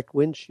and a cracked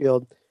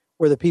windshield,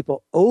 where the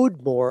people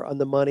owed more on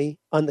the money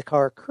on the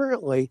car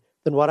currently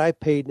than what I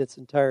paid in its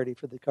entirety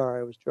for the car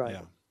I was driving.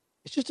 Yeah.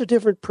 It's just a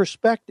different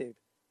perspective.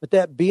 But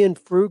that being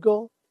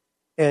frugal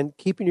and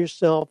keeping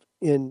yourself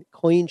in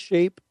clean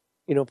shape,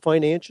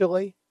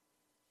 financially,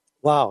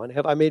 wow, and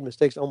have I made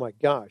mistakes? Oh my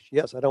gosh,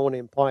 yes, I don't want to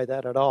imply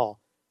that at all.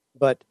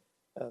 But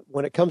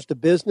when it comes to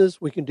business,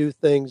 we can do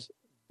things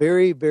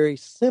very, very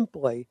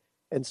simply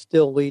and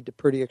still lead to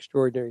pretty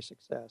extraordinary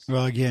success.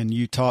 Well, again,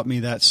 you taught me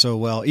that so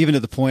well, even to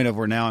the point of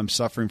where now I'm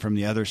suffering from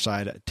the other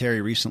side. Terry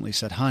recently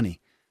said,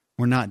 honey,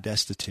 we're not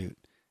destitute.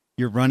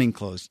 You're running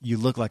clothes. You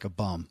look like a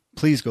bum.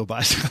 Please go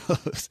buy some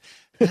clothes.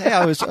 Hey,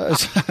 I was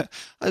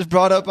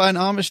brought up by an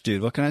Amish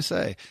dude. What can I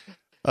say?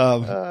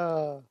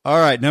 All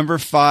right. Number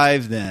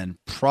 5, then,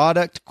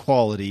 product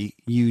quality,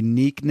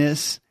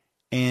 uniqueness,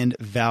 and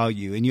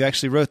value. And you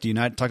actually wrote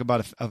talk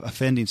about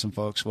offending some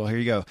folks. Well, here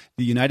you go.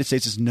 The United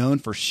States is known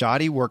for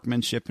shoddy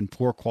workmanship and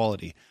poor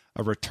quality.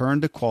 A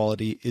return to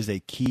quality is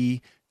a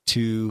key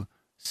to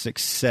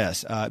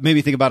success.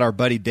 Maybe think about our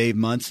buddy Dave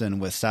Munson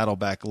with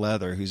Saddleback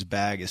Leather, whose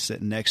bag is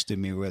sitting next to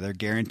me where they're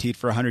guaranteed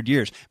for 100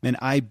 years. Man,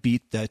 I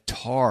beat the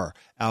tar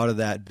out of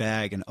that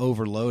bag and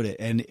overload it.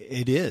 And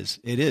it is,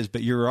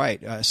 but you're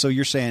right. So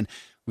you're saying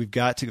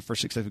for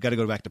success, we've got to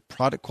go back to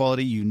product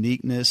quality,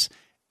 uniqueness,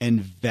 and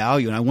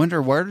value. And I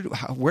wonder, where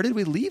did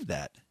we leave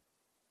that?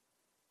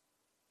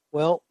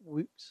 Well,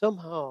 we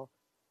somehow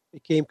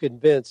became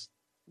convinced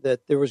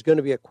that there was going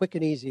to be a quick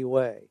and easy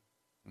way.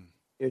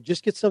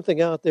 Just get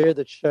something out there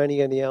that's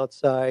shiny on the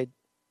outside,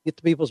 get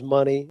the people's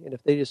money, and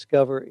if they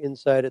discover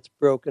inside it's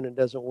broken and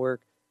doesn't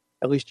work,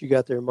 at least you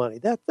got their money.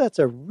 That's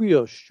a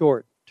real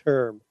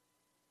short-term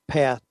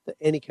path to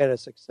any kind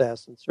of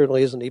success, and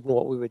certainly isn't even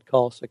what we would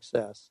call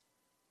success.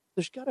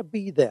 There's got to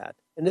be that.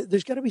 And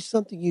there's got to be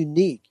something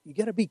unique. You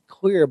got to be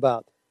clear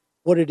about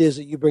what it is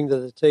that you bring to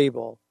the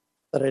table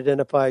that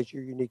identifies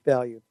your unique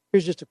value.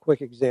 Here's just a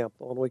quick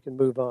example, and we can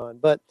move on.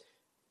 But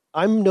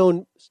I'm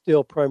known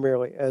still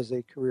primarily as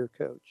a career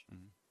coach.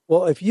 Mm-hmm.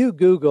 Well, if you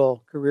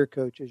Google career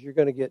coaches, you're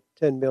going to get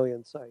 10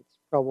 million sites,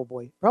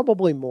 probably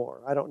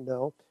more. I don't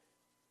know.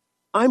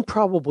 I'm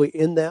probably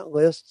in that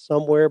list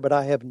somewhere, but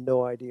I have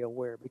no idea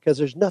where, because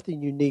there's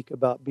nothing unique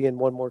about being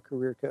one more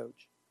career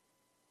coach.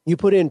 You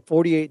put in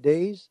 48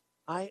 days,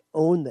 I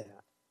own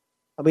that.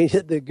 I mean,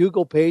 the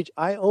Google page,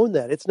 I own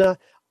that. It's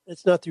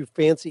not through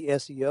fancy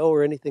SEO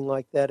or anything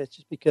like that. It's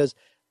just because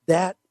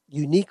that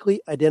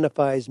uniquely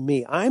identifies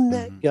me. I'm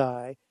that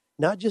guy,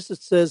 not just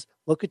that says,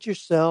 look at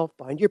yourself,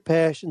 find your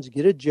passions,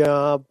 get a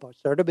job,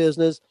 start a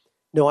business.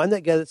 No, I'm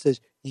that guy that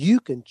says you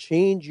can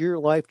change your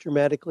life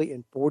dramatically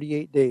in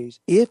 48 days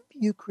if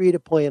you create a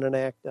plan and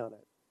act on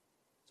it.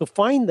 So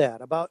find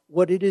that about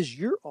what it is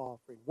you're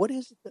offering. What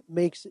is it that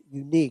makes it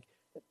unique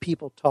that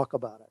people talk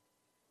about it?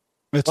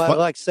 It's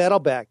like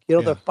Saddleback,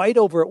 the fight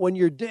over it when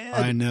you're dead.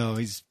 I know.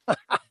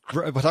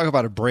 We'll talk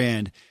about a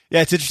brand.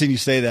 Yeah, it's interesting you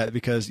say that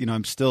because,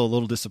 I'm still a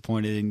little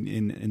disappointed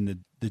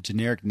in the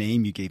generic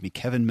name you gave me,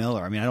 Kevin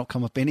Miller. I mean, I don't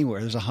come up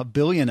anywhere. There's a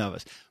billion of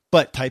us.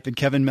 But type in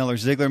Kevin Miller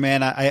Ziegler,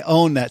 man, I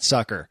own that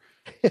sucker.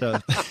 So,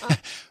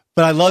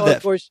 but I love that.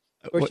 Of course,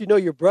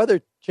 your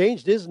brother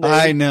changed his name.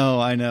 I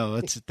know.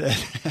 It's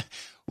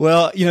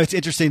Well, it's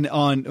interesting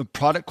on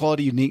product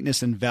quality,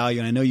 uniqueness, and value.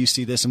 And I know you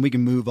see this, and we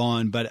can move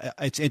on. But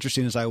it's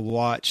interesting as I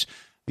watch,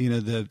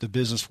 the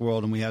business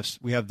world, and we have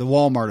the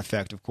Walmart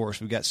effect. Of course,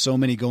 we've got so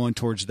many going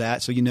towards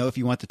that. So if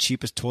you want the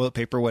cheapest toilet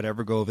paper,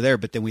 whatever, go over there.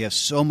 But then we have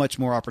so much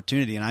more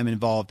opportunity, and I'm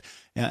involved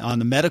on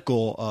the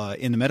medical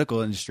in the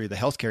medical industry, the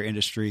healthcare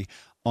industry.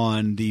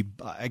 On the,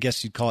 I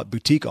guess you'd call it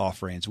boutique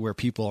offerings, where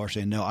people are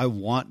saying, no, I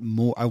want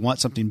more. I want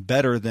something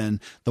better than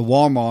the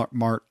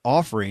Walmart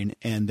offering,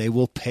 and they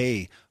will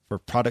pay for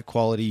product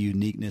quality,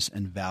 uniqueness,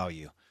 and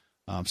value.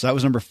 So that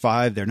was number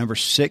 5 there. Number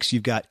 6,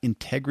 you've got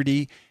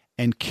integrity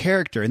and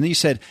character. And then you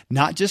said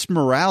not just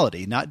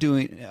morality, not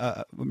doing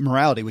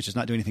morality, which is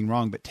not doing anything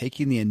wrong, but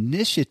taking the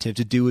initiative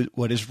to do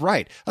what is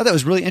right. I thought that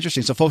was really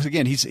interesting. So folks,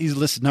 again, he's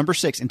listed number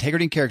 6,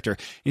 integrity and character. And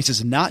he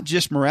says not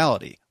just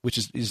morality, which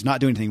is not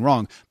doing anything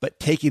wrong, but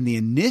taking the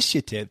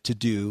initiative to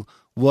do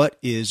what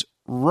is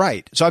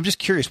right. So I'm just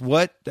curious,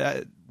 where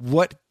did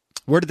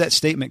that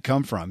statement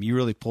come from? You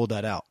really pulled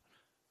that out.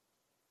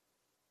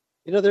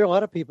 There are a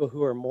lot of people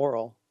who are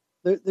moral.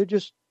 They're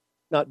just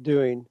not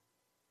doing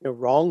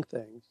wrong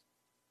things.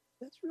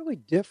 That's really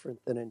different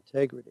than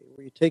integrity,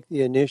 where you take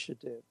the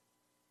initiative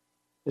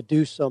to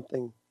do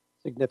something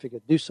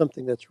significant, do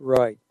something that's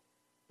right.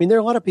 I mean, there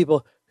are a lot of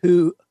people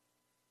who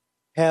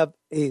have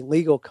a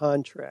legal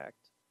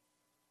contract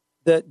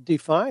that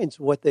defines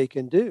what they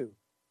can do,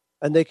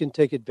 and they can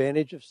take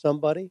advantage of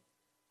somebody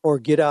or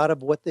get out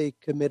of what they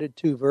committed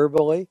to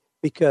verbally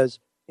because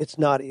it's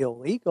not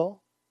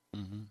illegal.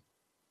 Mm-hmm.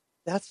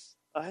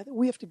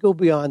 We have to go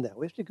beyond that.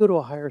 We have to go to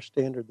a higher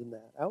standard than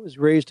that. I was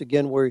raised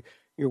again where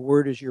your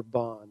word is your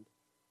bond.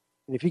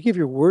 And if you give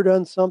your word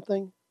on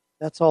something,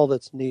 that's all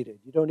that's needed.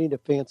 You don't need a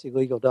fancy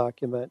legal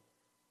document.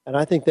 And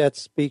I think that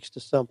speaks to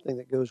something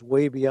that goes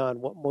way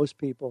beyond what most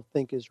people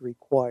think is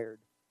required.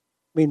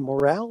 I mean,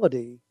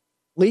 morality,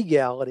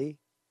 legality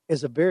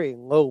is a very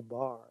low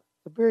bar,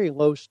 a very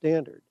low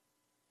standard.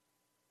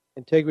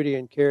 Integrity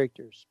and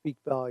character speak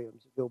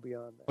volumes that go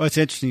beyond that. Well, it's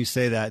interesting you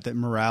say that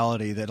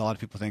morality, that a lot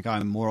of people think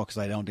I'm moral because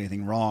I don't do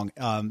anything wrong.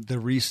 The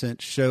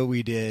recent show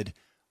we did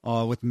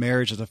with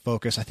marriage as a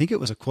focus. I think it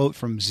was a quote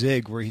from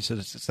Zig where he said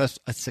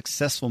a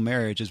successful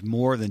marriage is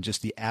more than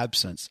just the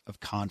absence of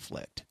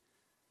conflict.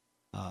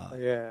 We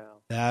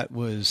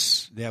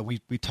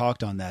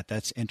talked on that.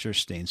 That's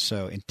interesting.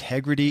 So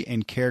integrity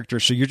and character.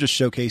 So you're just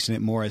showcasing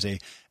it more as a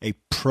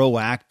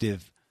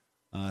proactive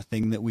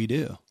thing that we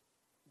do.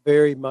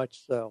 Very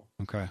much so.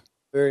 Okay.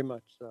 Very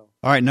much so.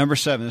 All right. Number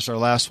 7. This is our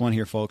last one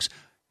here, folks.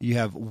 You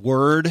have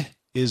word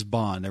is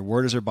bond. Their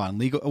word is their bond.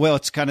 Legal. Well,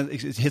 it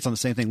hits on the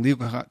same thing.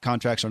 Legal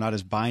contracts are not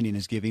as binding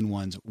as giving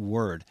one's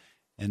word.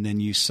 And then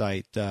you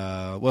cite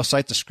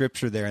the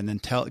scripture there, and then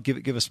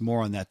give us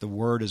more on that. The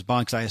word is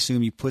bond, because I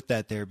assume you put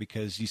that there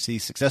because you see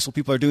successful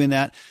people are doing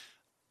that,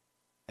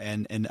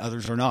 and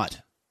others are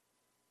not.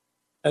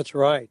 That's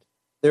right.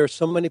 There are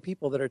so many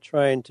people that are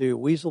trying to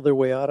weasel their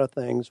way out of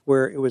things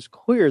where it was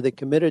clear they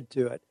committed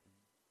to it,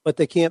 but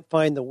they can't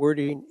find the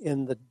wording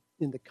in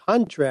the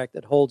contract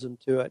that holds them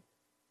to it,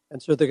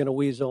 and so they're going to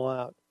weasel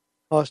out,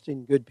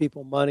 costing good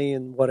people money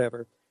and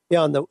whatever.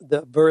 Yeah, on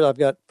the verse, I've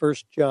got 1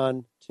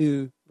 John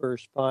 2,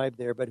 verse 5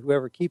 there. But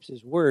whoever keeps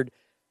his word,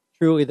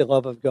 truly the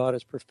love of God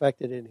is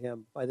perfected in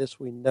him. By this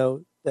we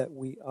know that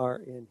we are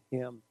in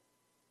him.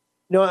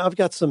 You know, I've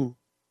got some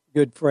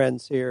good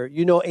friends here.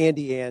 You know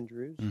Andy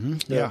Andrews.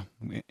 Mm-hmm. Yeah,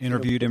 we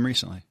interviewed him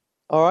recently.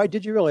 All right,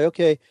 did you really?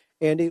 Okay,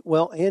 Andy.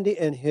 Well, Andy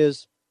and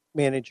his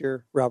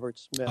manager, Robert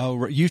Smith.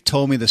 Oh, you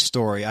told me the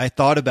story. I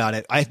thought about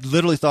it. I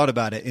literally thought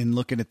about it in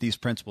looking at these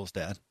principles,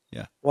 Dad.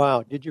 Yeah.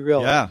 Wow. Did you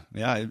really? Yeah.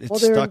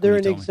 They're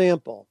an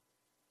example.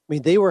 I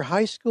mean, they were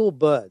high school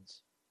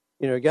buds.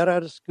 You know, he got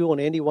out of school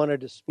and Andy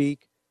wanted to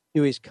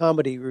do his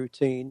comedy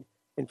routine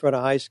in front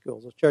of high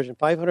schools. I was charging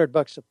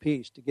 $500 a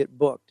piece to get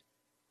booked.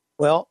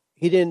 Well,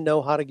 he didn't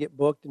know how to get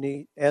booked, and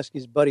he asked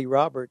his buddy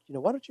Robert,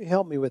 why don't you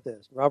help me with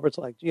this? And Robert's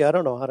like, gee, I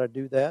don't know how to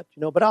do that,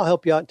 but I'll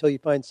help you out until you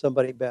find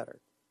somebody better.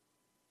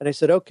 And I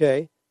said,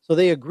 okay. So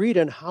they agreed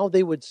on how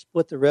they would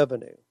split the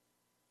revenue.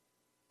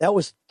 That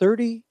was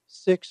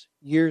 36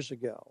 years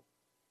ago.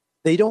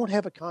 They don't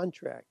have a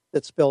contract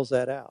that spells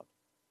that out.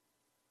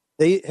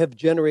 They have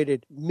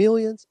generated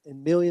millions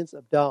and millions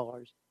of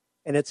dollars,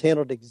 and it's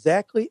handled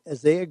exactly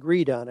as they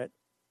agreed on it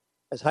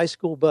as high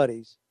school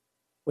buddies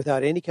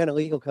without any kind of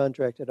legal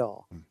contract at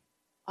all.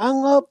 I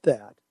love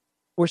that,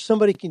 where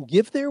somebody can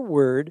give their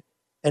word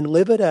and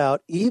live it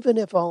out, even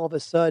if all of a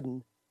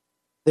sudden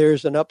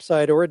there's an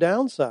upside or a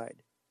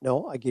downside.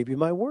 No, I gave you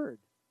my word.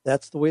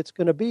 That's the way it's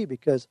going to be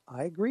because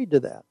I agreed to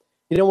that.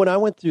 When I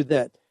went through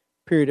that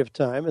period of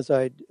time, as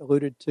I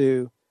alluded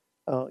to,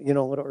 a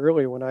little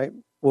earlier when I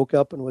woke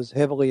up and was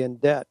heavily in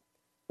debt,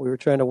 we were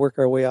trying to work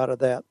our way out of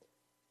that.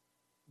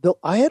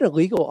 I had a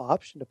legal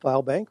option to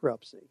file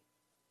bankruptcy.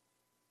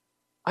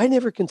 I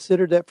never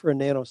considered that for a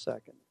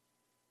nanosecond.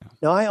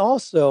 Now, I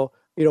also,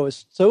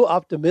 was so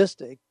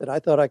optimistic that I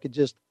thought I could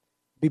just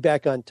be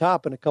back on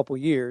top in a couple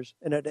years,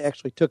 and it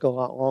actually took a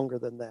lot longer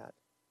than that.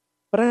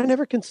 But I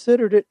never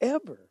considered it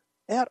ever,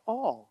 at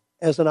all,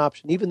 as an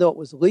option, even though it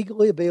was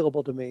legally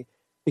available to me,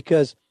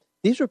 because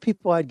these were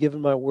people I'd given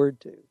my word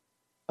to.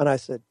 And I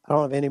said, I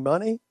don't have any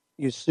money.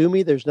 You sue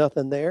me, there's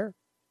nothing there.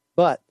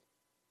 But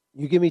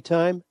you give me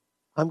time,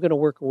 I'm going to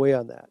work away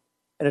on that.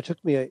 And it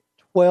took me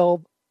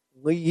 12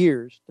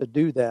 years to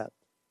do that.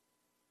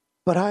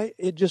 But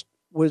it just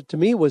was, to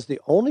me, was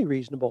the only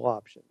reasonable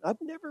option.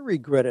 I've never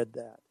regretted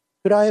that.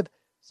 Could I have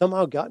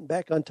somehow gotten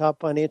back on top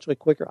financially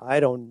quicker? I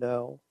don't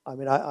know. I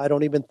mean, I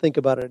don't even think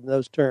about it in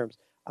those terms.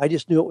 I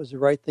just knew it was the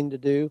right thing to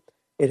do.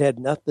 It had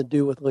nothing to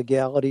do with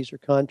legalities or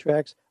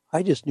contracts.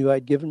 I just knew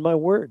I'd given my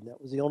word, and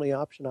that was the only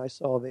option I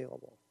saw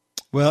available.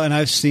 Well, and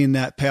I've seen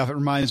that pay off. It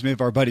reminds me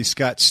of our buddy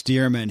Scott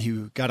Stearman,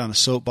 who got on a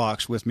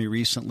soapbox with me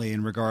recently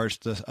in regards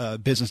to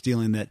business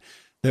dealing that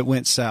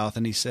went south.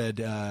 And he said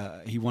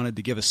he wanted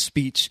to give a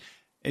speech.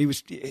 And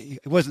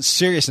it wasn't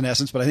serious in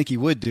essence, but I think he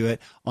would do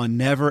it on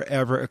never,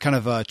 ever, kind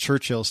of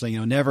Churchill's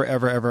thing, never,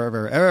 ever, ever,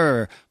 ever,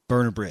 ever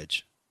burn a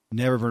bridge.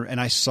 Never burn.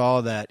 And I saw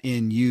that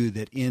in you,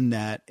 that in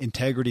that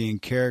integrity and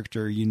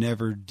character, you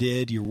never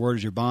did. Your word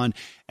is your bond.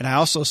 And I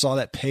also saw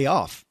that pay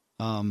off,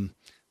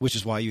 which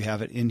is why you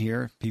have it in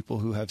here. People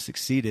who have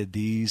succeeded,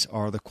 these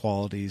are the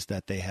qualities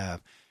that they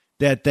have.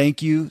 Dad,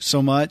 thank you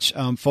so much.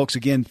 Folks,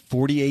 again,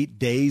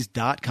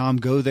 48days.com.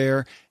 Go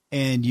there.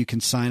 And you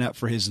can sign up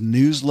for his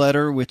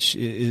newsletter, which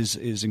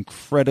is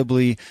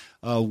incredibly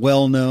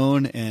well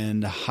known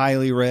and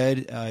highly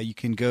read. You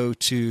can if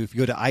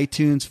you go to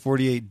iTunes,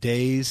 48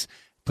 Days,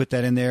 put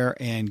that in there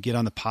and get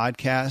on the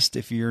podcast.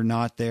 If you're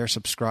not there,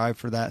 subscribe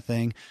for that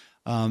thing.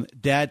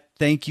 Dad,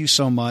 thank you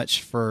so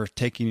much for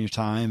taking your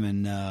time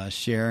and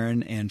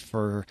sharing, and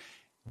for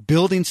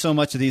building so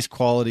much of these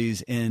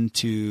qualities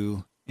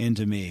into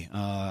me.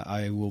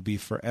 I will be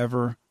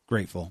forever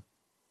grateful.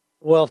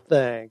 Well,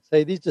 thanks.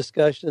 Hey, these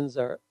discussions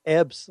are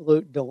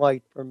absolute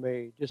delight for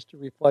me, just to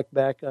reflect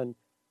back on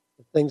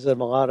the things that have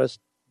allowed us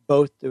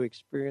both to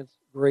experience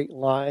great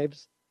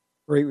lives,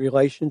 great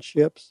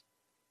relationships,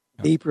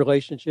 deep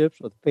relationships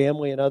with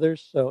family and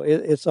others. So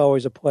it's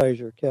always a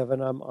pleasure,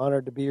 Kevin. I'm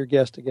honored to be your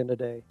guest again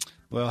today.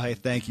 Well, hey,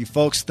 thank you,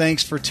 folks.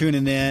 Thanks for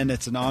tuning in.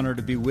 It's an honor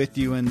to be with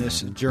you in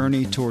this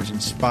journey towards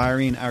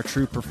inspiring our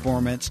true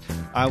performance.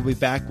 I'll be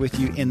back with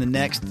you in the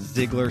next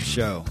Ziglar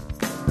Show.